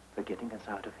want for getting us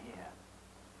out of here?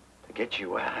 To get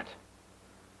you out?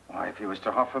 Why, if you was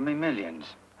to offer me millions,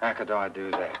 how could I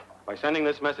do that? By sending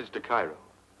this message to Cairo.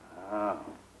 Oh.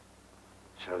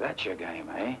 So that's your game,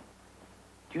 eh?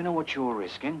 Do you know what you're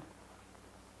risking?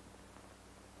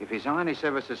 If His Highness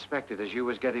ever suspected as you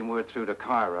was getting word through to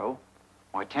Cairo,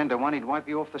 why, 10 to 1, he'd wipe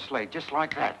you off the slate, just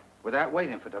like that, without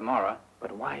waiting for tomorrow.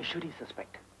 But why should he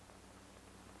suspect?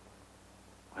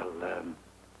 Well,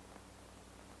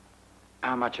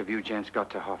 how much have you gents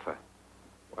got to offer?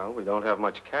 Well, we don't have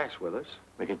much cash with us.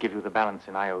 We could give you the balance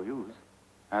in IOUs.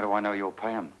 How do I know you'll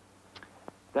pay him?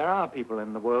 There are people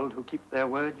in the world who keep their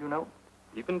word, you know.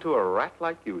 Even to a rat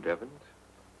like you, Devins.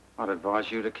 I'd advise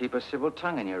you to keep a civil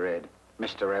tongue in your head,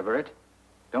 Mr. Everett.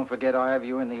 Don't forget I have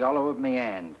you in the hollow of me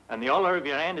hand. And the hollow of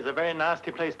your hand is a very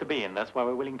nasty place to be in. That's why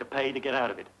we're willing to pay to get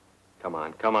out of it. Come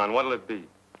on. What'll it be?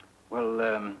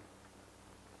 Well,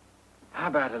 how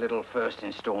about a little first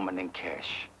installment in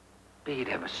cash? Be it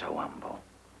ever so humble.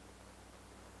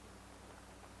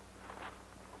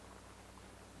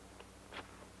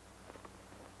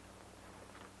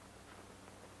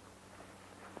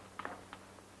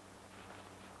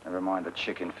 Never mind the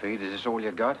chicken feed. Is this all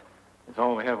you got? It's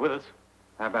all we have with us.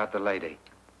 How about the lady?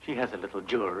 She has a little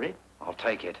jewelry. I'll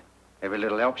take it. Every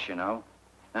little helps, you know.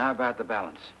 Now, how about the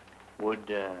balance? Would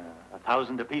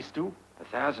 1,000 apiece do?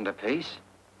 1,000 apiece?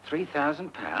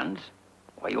 3,000 pounds?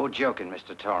 Why, you're joking,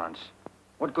 Mr. Torrance.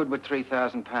 What good would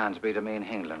 3,000 pounds be to me in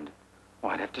England?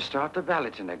 Well, I'd have to start the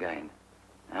balloting again.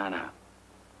 No.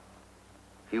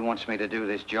 If he wants me to do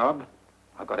this job,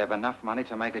 I've got to have enough money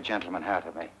to make a gentleman out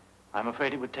of me. I'm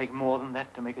afraid it would take more than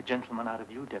that to make a gentleman out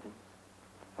of you, Devin.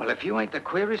 Well, if you ain't the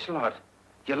queerest lot,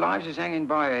 your lives is hanging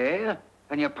by a hair,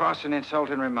 and you're passing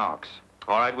insulting remarks.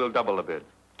 All right, we'll double the bid.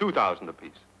 2,000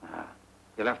 apiece.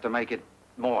 You'll have to make it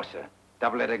more, sir.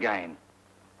 Double it again.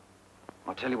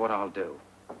 I'll tell you what I'll do.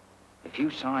 If you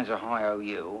signs a high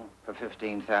OU for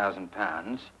 15,000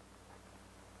 pounds,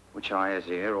 which I has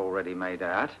here already made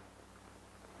out,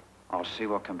 I'll see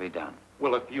what can be done.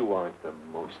 Well, if you aren't the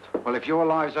most... Well, if your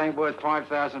lives ain't worth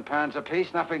 5,000 pounds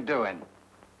apiece, nothing doing.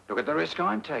 Look at the risk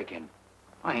I'm taking.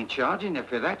 I ain't charging you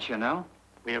for that, you know.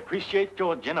 We appreciate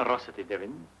your generosity,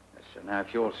 Devin. Yes, sir. Now,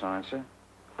 if you'll sign, sir.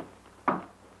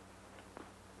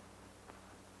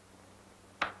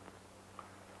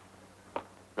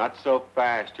 Not so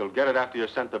fast. You'll get it after you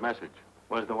sent the message.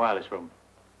 Where's the wireless room?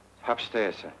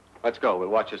 Upstairs, sir. Let's go. We'll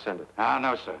watch you send it.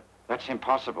 No, sir. That's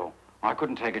impossible. I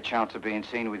couldn't take a chance of being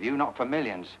seen with you, not for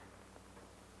millions.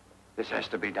 This has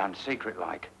to be done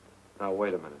secret-like. Now,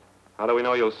 wait a minute. How do we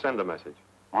know you'll send a message?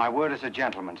 My word as a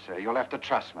gentleman, sir. You'll have to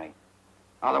trust me.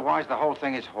 Otherwise, the whole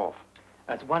thing is off.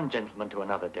 That's one gentleman to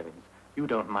another, Devins. You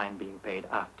don't mind being paid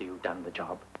after you've done the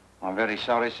job. I'm very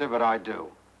sorry, sir, but I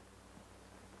do.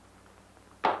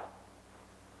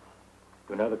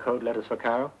 You know the code letters for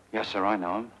Cairo? Yes, sir, I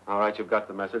know them. All right, you've got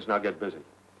the message. Now get busy.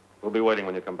 We'll be waiting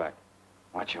when you come back.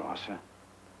 Right you are, sir.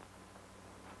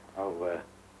 Oh,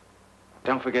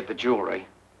 don't forget the jewelry.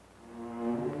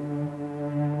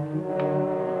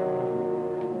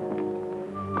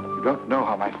 You don't know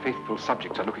how my faithful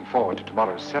subjects are looking forward to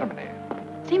tomorrow's ceremony.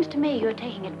 Seems to me you're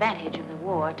taking advantage of the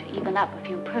war to even up a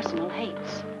few personal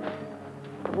hates.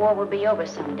 The war will be over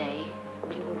someday,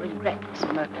 and you will regret this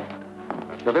murder.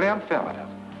 You're very unfair, madame.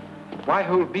 Why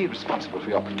hold me responsible for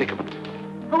your predicament?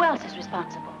 Who else is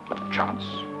responsible? Chance,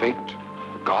 fate,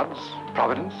 the gods,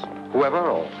 providence, whoever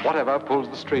or whatever pulls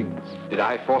the strings. Did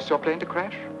I force your plane to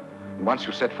crash? And once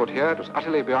you set foot here, it was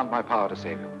utterly beyond my power to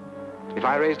save you. If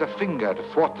I raised a finger to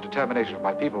thwart the determination of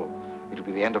my people, it would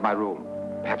be the end of my rule,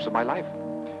 perhaps of my life.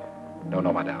 No,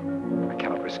 madame. I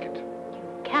cannot risk it.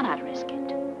 You cannot risk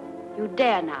it. You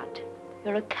dare not.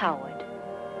 You're a coward.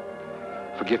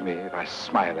 Forgive me if I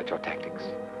smile at your tactics.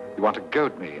 You want to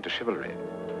goad me into chivalry.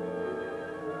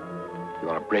 You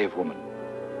are a brave woman.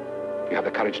 You have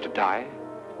the courage to die.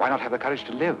 Why not have the courage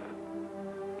to live?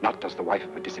 Not as the wife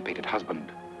of a dissipated husband,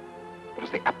 but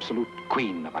as the absolute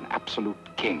queen of an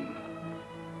absolute king.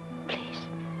 Please.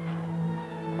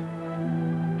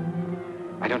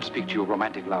 I don't speak to you of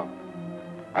romantic love.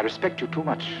 I respect you too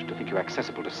much to think you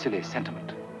accessible to silly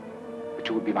sentiment. But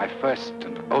you would be my first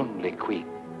and only queen.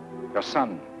 Your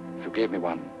son, if you gave me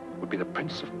one, would be the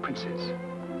prince of princes.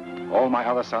 All my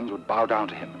other sons would bow down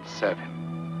to him and serve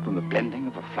him. From the blending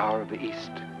of the flower of the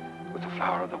East with the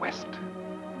flower of the West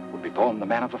would be born the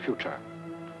man of the future.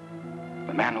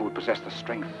 The man who would possess the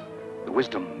strength, the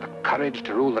wisdom, the courage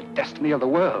to rule the destiny of the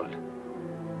world.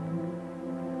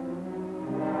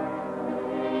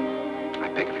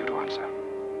 I beg of you to answer.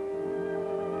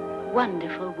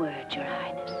 Wonderful words, Your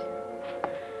Highness.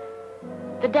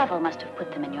 The devil must have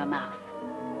put them in your mouth.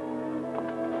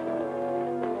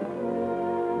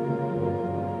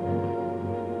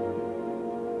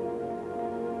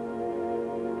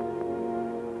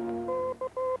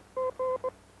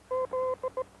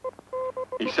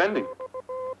 He's sending.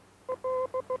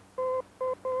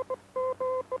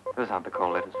 Those aren't the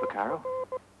call letters for Cairo.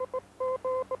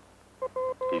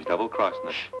 He's double-crossing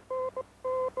us.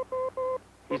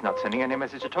 He's not sending any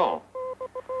message at all.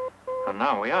 And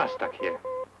now we are stuck here.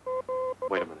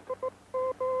 Wait a minute.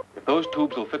 If those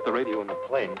tubes will fit the radio in the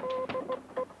plane,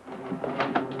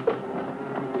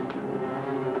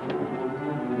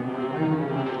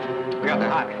 We got the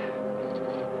hut.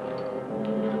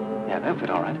 Yeah, they'll fit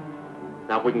all right.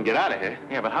 Now, if we can get out of here.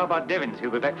 Yeah, but how about Devins?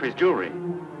 He'll be back for his jewelry.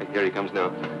 Here he comes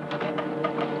now.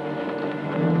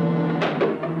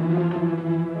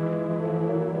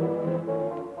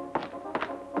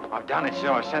 I've done it,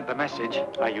 sir. I sent the message.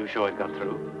 Are you sure it got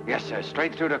through? Yes, sir.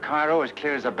 Straight through to Cairo, as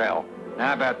clear as a bell. Now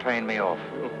how about paying me off?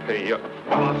 Pay you Off?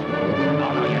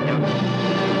 Oh, no, you don't.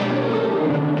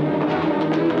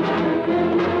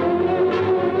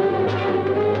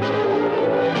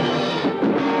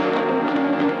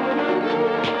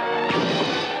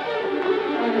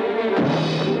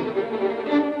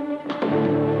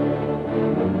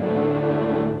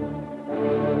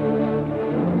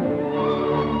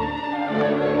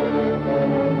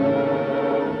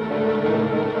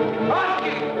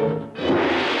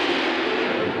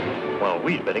 Well,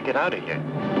 we'd better get out of here.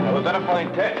 Now, we better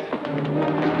find Tess.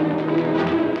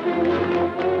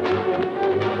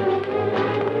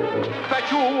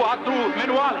 Facciu atru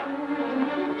manuale.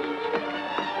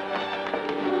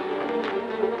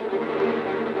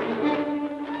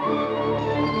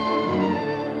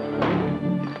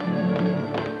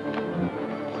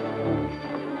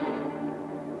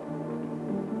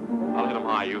 I'll hit him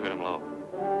high, you hit him low.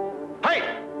 Hey!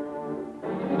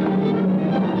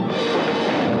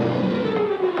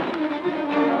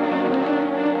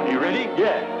 You ready?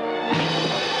 Yeah.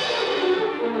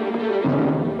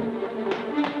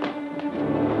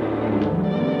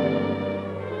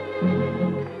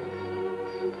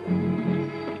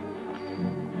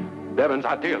 Devins,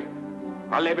 Adil.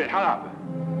 Alebi halab.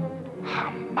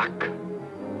 Hamak.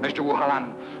 Mr.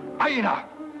 Wuhalan. Aina.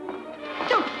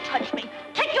 Don't touch me.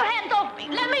 Take your hands off me.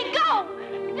 Let me go.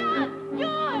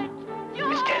 George! George!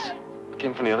 Miss Tess.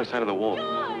 Came from the other side of the wall.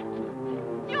 George!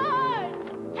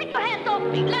 George! Take your hands off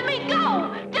me. Let me go.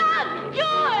 Doug!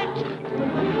 George!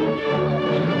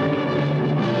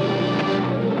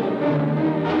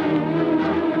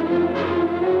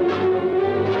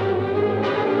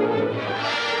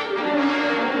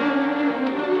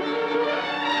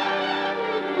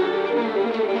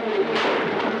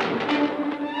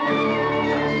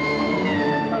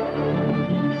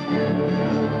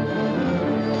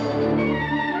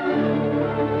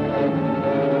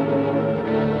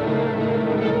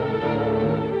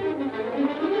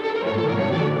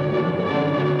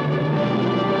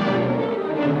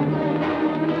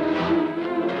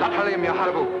 Latalim ya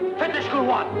harbu. Vintageconnoisseur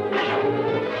one.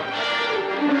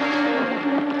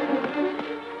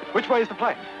 Which way is the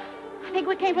plane? I think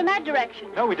we came from that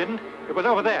direction. No, we didn't. It was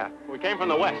over there. We came from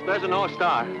the west. There's a North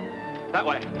Star. That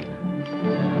way.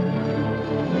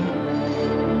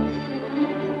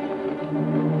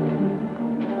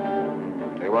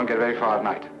 They won't get very far at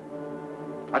night.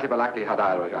 Atibalakti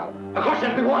hadal rajal. Across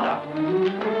the water.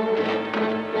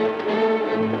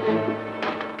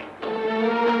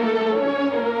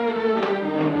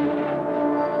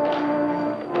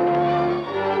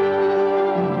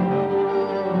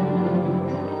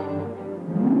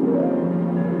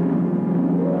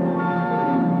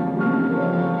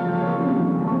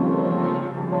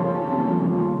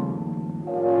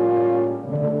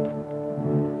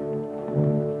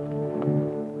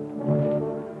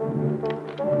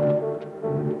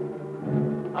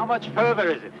 How much further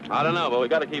is it? I don't know, but we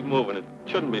got to keep moving. It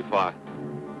shouldn't be far.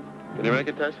 Can you make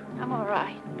it, Tess? I'm all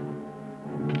right.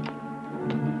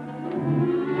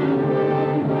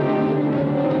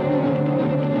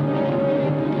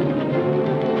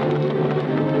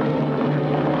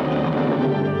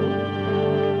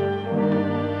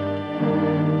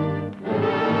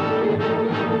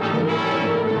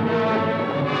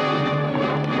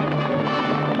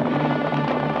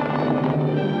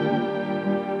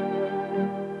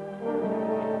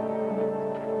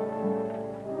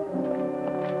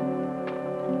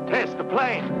 Tess, the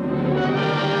plane.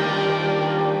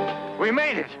 We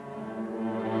made it.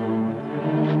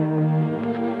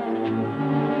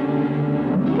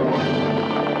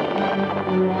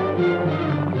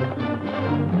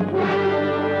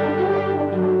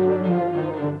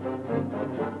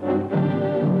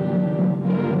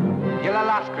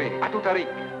 Yelalaskri, Atutarik.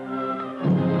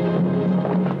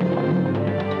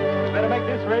 Better make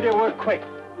this radio work quick.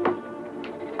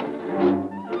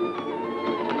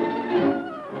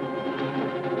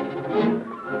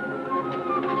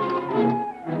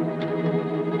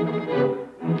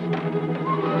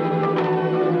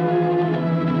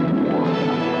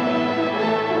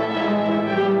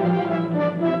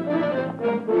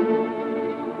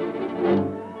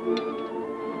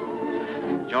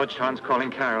 Georgetown's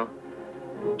calling Cairo.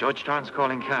 Georgetown's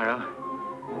calling Cairo.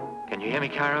 Can you hear me,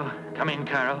 Cairo? Come in,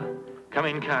 Cairo. Come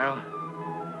in, Cairo.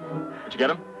 Did you get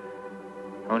him?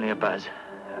 Only a buzz.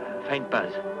 A faint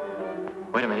buzz.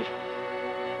 Wait a minute.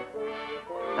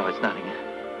 No, it's nothing.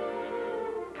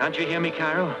 Can't you hear me,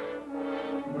 Cairo?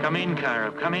 Come in, Cairo.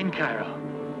 Come in, Cairo.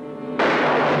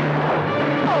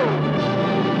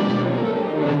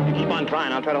 You keep on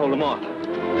trying. I'll try to hold him off.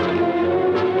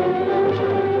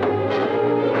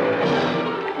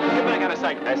 Get back out of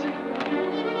sight, guys.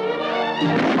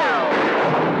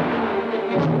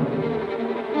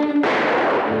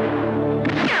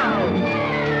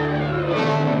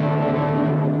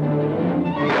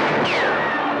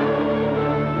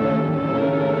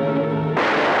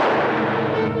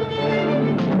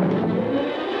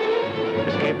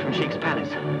 Escaped from Sheik's palace.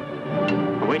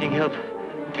 Awaiting help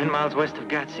 10 miles west of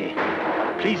Gazi.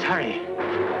 Please hurry.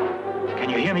 Can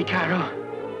you hear me, Cairo?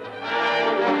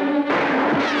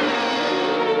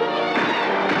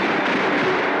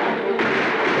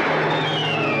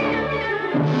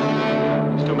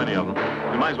 There's too many of them.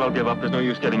 We might as well give up. There's no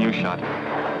use getting you shot.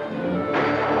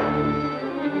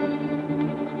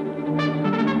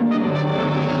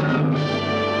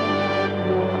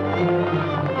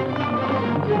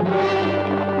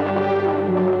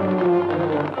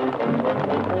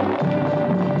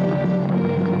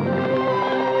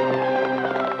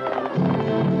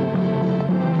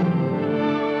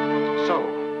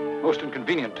 Most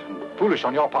inconvenient and foolish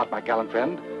on your part, my gallant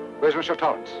friend. Where's Monsieur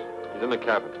Torrance? He's in the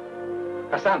cabin.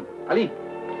 Hassan, Ali.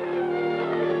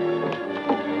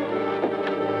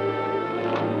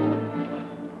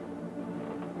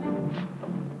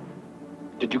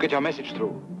 Did you get your message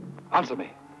through? Answer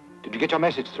me. Did you get your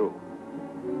message through?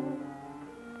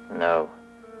 No.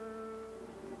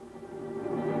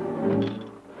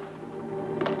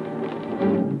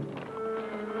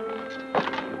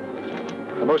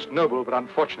 A most noble but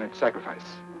unfortunate sacrifice.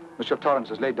 Monsieur Torrance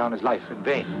has laid down his life in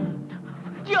vain.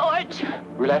 George!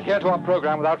 We'll adhere to our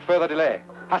program without further delay.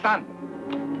 Hassan!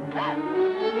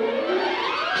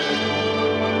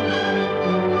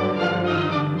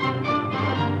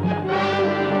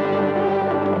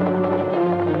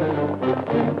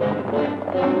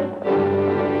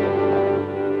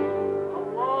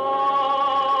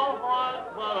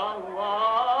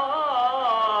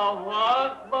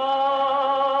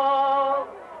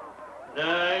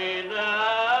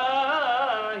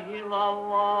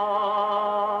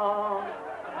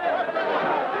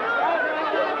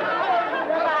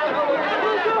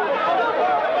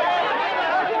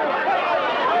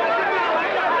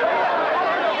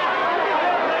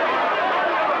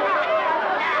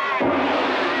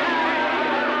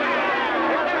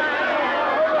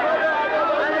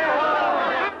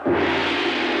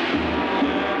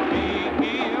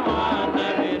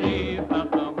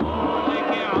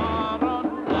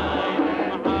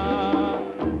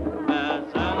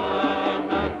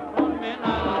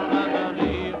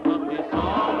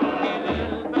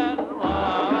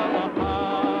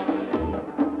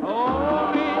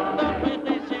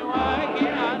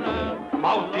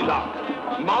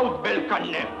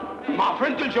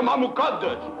 الجماعة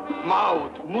مقدس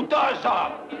موت متاسع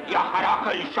يا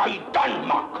حراك الشيطان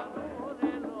مك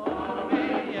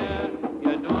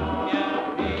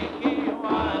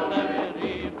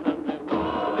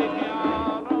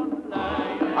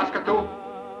اسكتوا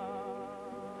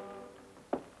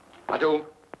عدو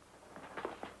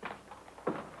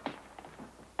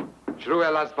شروع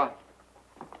الأزبة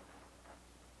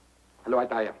هلو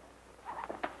عدايا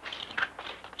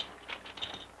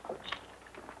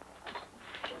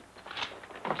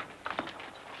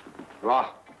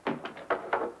Raw.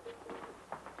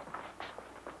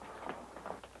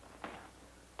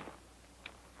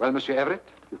 Well, Monsieur Everett,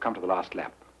 you've come to the last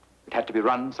lap. It had to be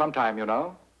run sometime, you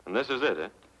know. And this is it, eh?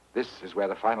 This is where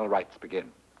the final rites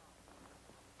begin.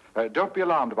 Don't be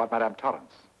alarmed about Madame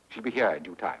Torrance. She'll be here in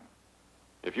due time.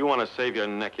 If you want to save your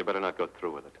neck, you better not go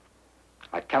through with it.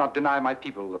 I cannot deny my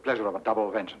people the pleasure of a double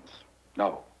vengeance.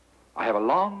 No. I have a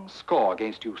long score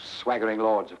against you swaggering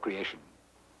lords of creation.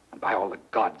 And by all the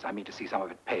gods, I mean to see some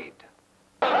of it paid.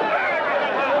 They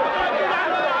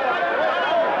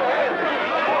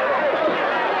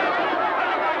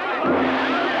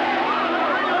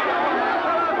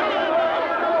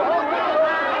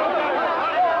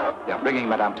are bringing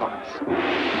Madame Torrance.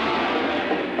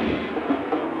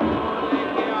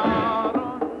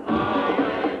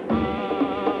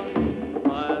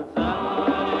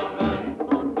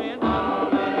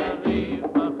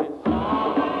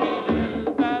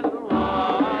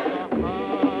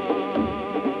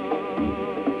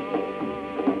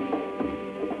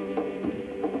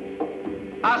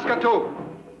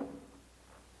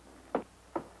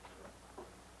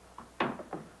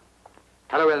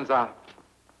 Hello, Elsa.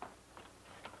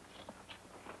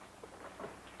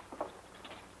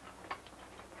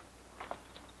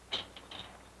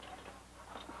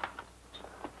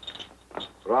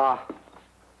 Ra.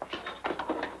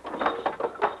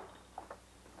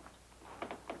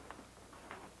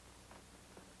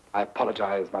 I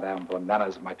apologize, madame, for the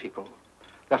manners of my people.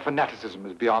 Their fanaticism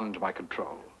is beyond my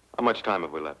control. How much time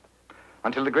have we left?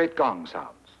 Until the great gong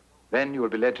sounds. Then you will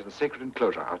be led to the sacred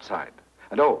enclosure outside.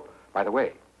 And oh, by the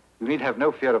way, you need have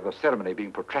no fear of the ceremony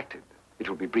being protracted. It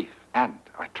will be brief and,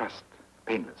 I trust,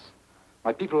 painless.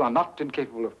 My people are not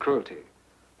incapable of cruelty,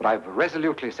 but I've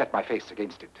resolutely set my face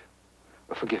against it.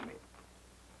 Forgive me.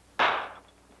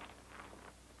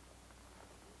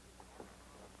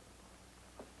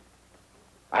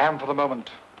 I am, for the moment,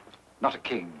 not a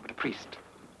king, but a priest.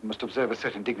 You must observe a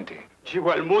certain dignity. Ci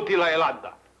vuol muti la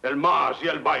elada, el mas y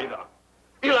el baida.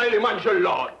 Ila ili mangia il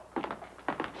lord.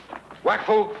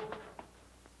 Wakfu!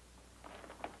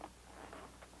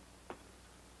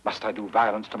 Must I do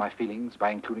violence to my feelings by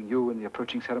including you in the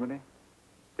approaching ceremony?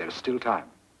 There is still time.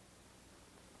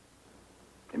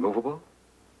 Immovable?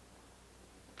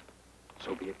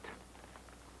 So be it.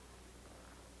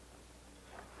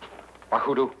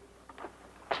 Wahudu.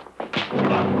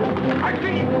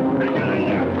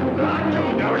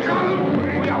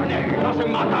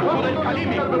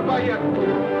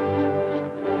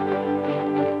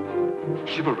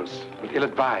 Chivalrous, but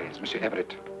ill-advised, Monsieur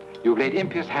Everett. You've laid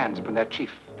impious hands upon their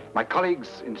chief. My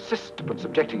colleagues insist upon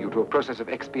subjecting you to a process of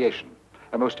expiation,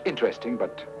 a most interesting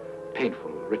but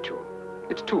painful ritual.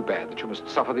 It's too bad that you must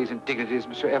suffer these indignities,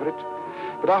 Monsieur Everett.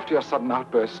 But after your sudden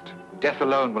outburst, death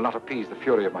alone will not appease the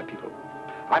fury of my people.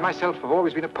 I myself have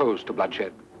always been opposed to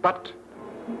bloodshed, but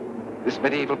this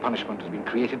medieval punishment has been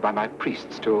created by my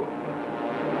priests to...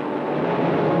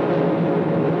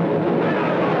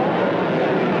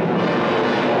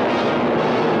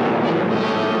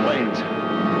 Planes.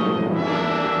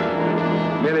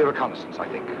 Merely a reconnaissance, I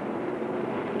think.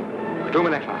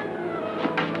 Dumenekla.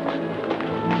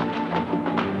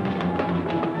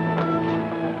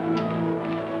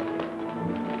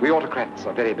 We autocrats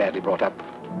are very badly brought up.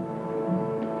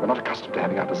 We're not accustomed to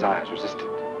having our desires resisted.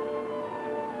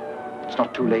 It's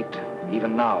not too late,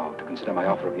 even now, to consider my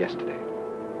offer of yesterday.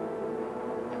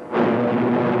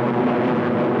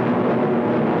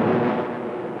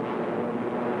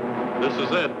 This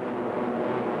is it.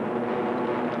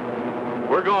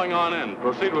 We're going on in.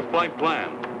 Proceed with flight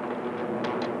plan.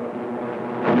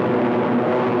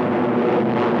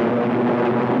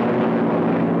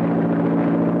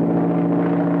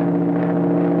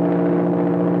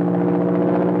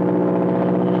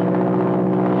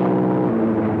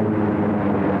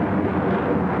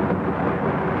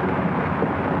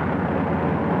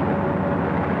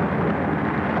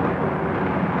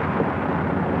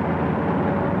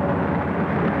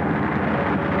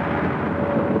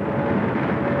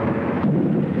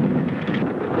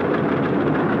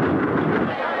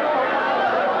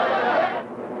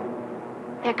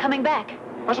 Coming back.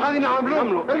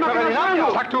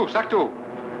 Saktu.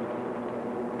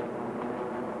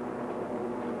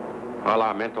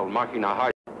 Ala mental machina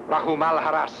hay. Rahu mal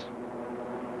haras.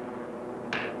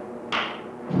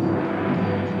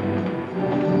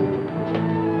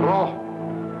 Ro.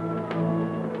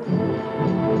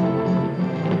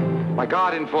 My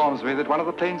guard informs me that one of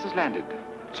the planes has landed.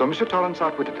 So Monsieur Torrance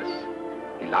outwitted us.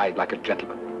 He lied like a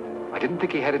gentleman. I didn't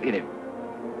think he had it in him.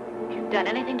 If you've done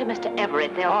anything to Mr.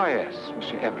 Everett, they'll... Oh, yes,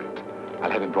 Monsieur Everett.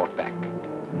 I'll have him brought back.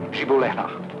 Shibulena.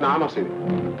 نعم سيدي.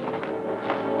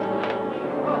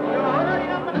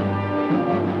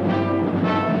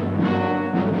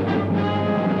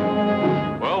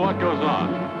 Well, what goes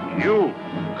on? You,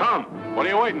 come. What are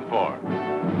you waiting for?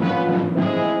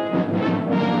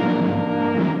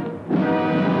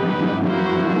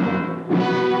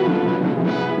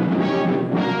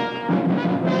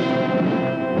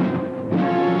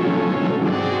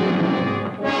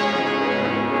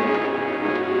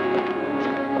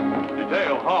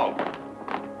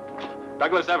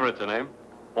 Douglas Everett's her name.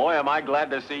 Boy, am I glad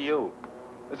to see you.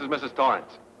 This is Mrs.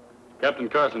 Torrance. Captain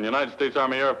Carson, United States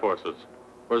Army Air Forces.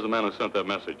 Where's the man who sent that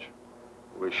message?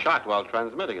 We were shot while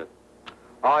transmitting it.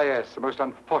 Oh, yes, a most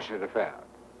unfortunate affair.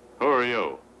 Who are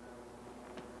you?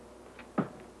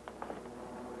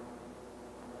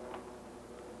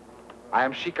 I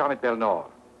am Sheikh Ahmed Belnor,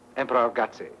 Emperor of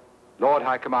Gatse, Lord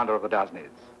High Commander of the Daznez.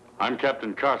 I'm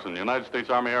Captain Carson, United States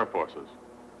Army Air Forces.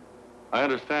 I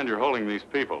understand you're holding these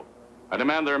people. I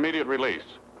demand their immediate release.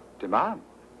 Demand?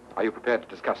 Are you prepared to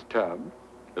discuss terms?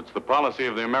 It's the policy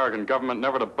of the American government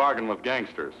never to bargain with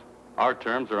gangsters. Our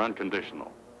terms are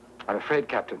unconditional. I'm afraid,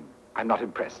 Captain, I'm not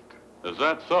impressed. Is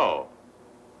that so?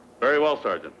 Very well,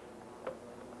 Sergeant.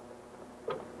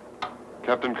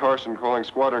 Captain Carson calling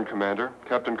squadron commander.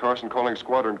 Captain Carson calling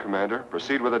squadron commander.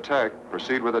 Proceed with attack.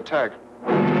 Proceed with attack.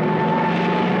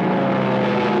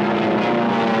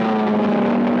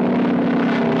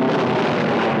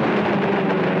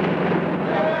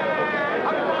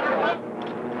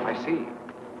 I see.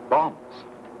 Bombs.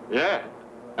 Yeah,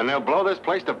 and they'll blow this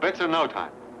place to bits in no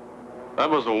time. That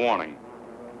was a warning.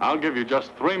 I'll give you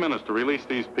just 3 minutes to release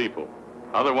these people.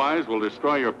 Otherwise, we'll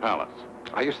destroy your palace.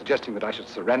 Are you suggesting that I should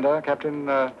surrender, Captain?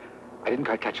 I didn't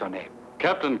quite catch your name.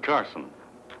 Captain Carson.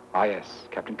 Ah, yes,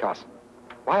 Captain Carson.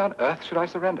 Why on earth should I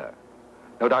surrender?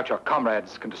 No doubt your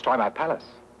comrades can destroy my palace.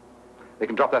 They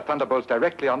can drop their thunderbolts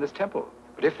directly on this temple.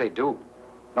 But if they do,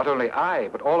 not only I,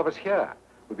 but all of us here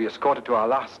will be escorted to our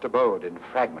last abode in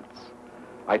fragments.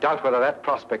 I doubt whether that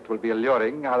prospect will be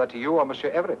alluring either to you or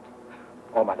Monsieur Everett,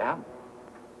 or Madame.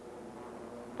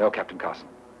 No, Captain Carson,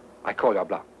 I call your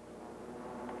bluff.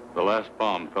 The last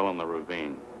bomb fell in the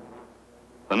ravine.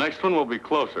 The next one will be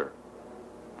closer.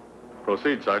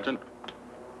 Proceed, Sergeant.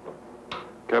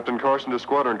 Captain Carson to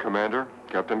squadron commander.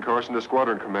 Captain Carson to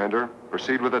squadron commander.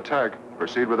 Proceed with attack.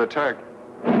 Proceed with attack.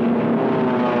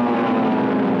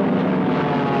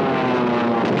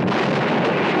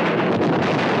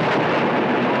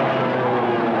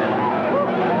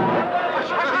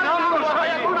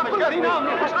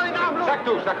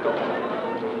 Saktu.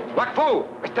 Wakfu,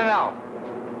 Mr. Now.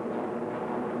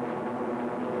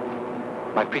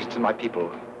 My priests and my people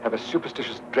have a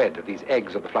superstitious dread of these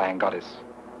eggs of the flying goddess.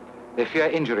 They fear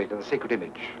injury to the sacred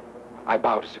image. I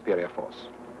bow to superior force.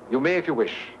 You may, if you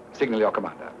wish, signal your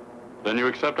commander. Then you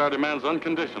accept our demands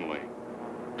unconditionally.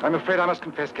 I'm afraid I must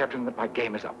confess, Captain, that my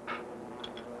game is up.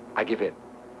 I give in.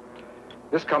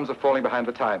 This comes of falling behind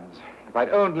the times. If I'd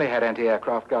only had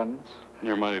anti-aircraft guns.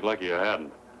 You're mighty lucky you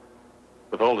hadn't.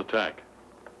 Withhold attack.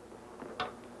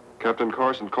 Captain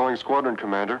Carson calling squadron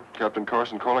commander. Captain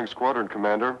Carson calling squadron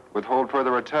commander. Withhold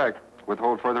further attack.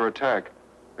 Withhold further attack.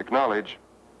 Acknowledge.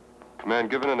 Command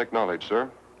given and acknowledged,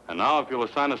 sir. And now, if you'll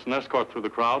assign us an escort through the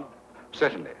crowd.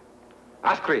 Certainly.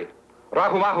 Askri,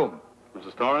 Rahumahum.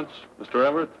 Mrs. Torrance, Mr.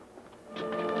 Everett.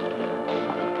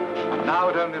 Now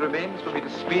it only remains for me to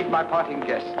speed my parting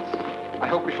guests. I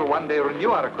hope we shall one day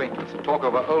renew our acquaintance and talk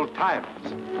over old times.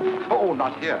 Oh,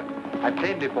 not here. I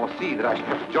plainly foresee that I shall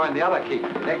have to join the other king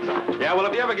in exile. Yeah, well,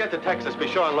 if you ever get to Texas, be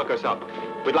sure and look us up.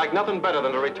 We'd like nothing better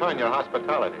than to return your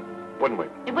hospitality, wouldn't we?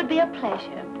 It would be a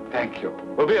pleasure. Thank you.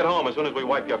 We'll be at home as soon as we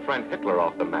wipe your friend Hitler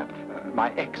off the map.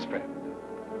 My ex-friend.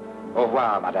 Au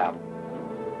revoir, madame.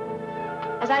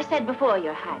 As I said before,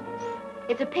 Your Highness,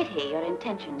 it's a pity your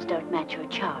intentions don't match your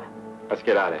charm. Let's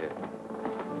get out of here.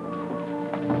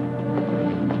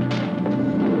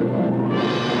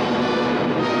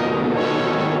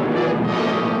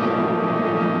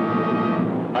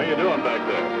 How you doing back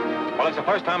there? Well, it's the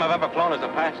first time I've ever flown as a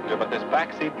passenger, but this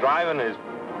backseat driving is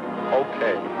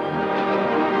okay.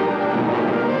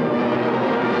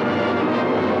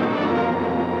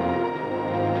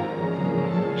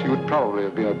 She would probably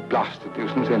have been a blasted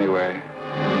nuisance anyway.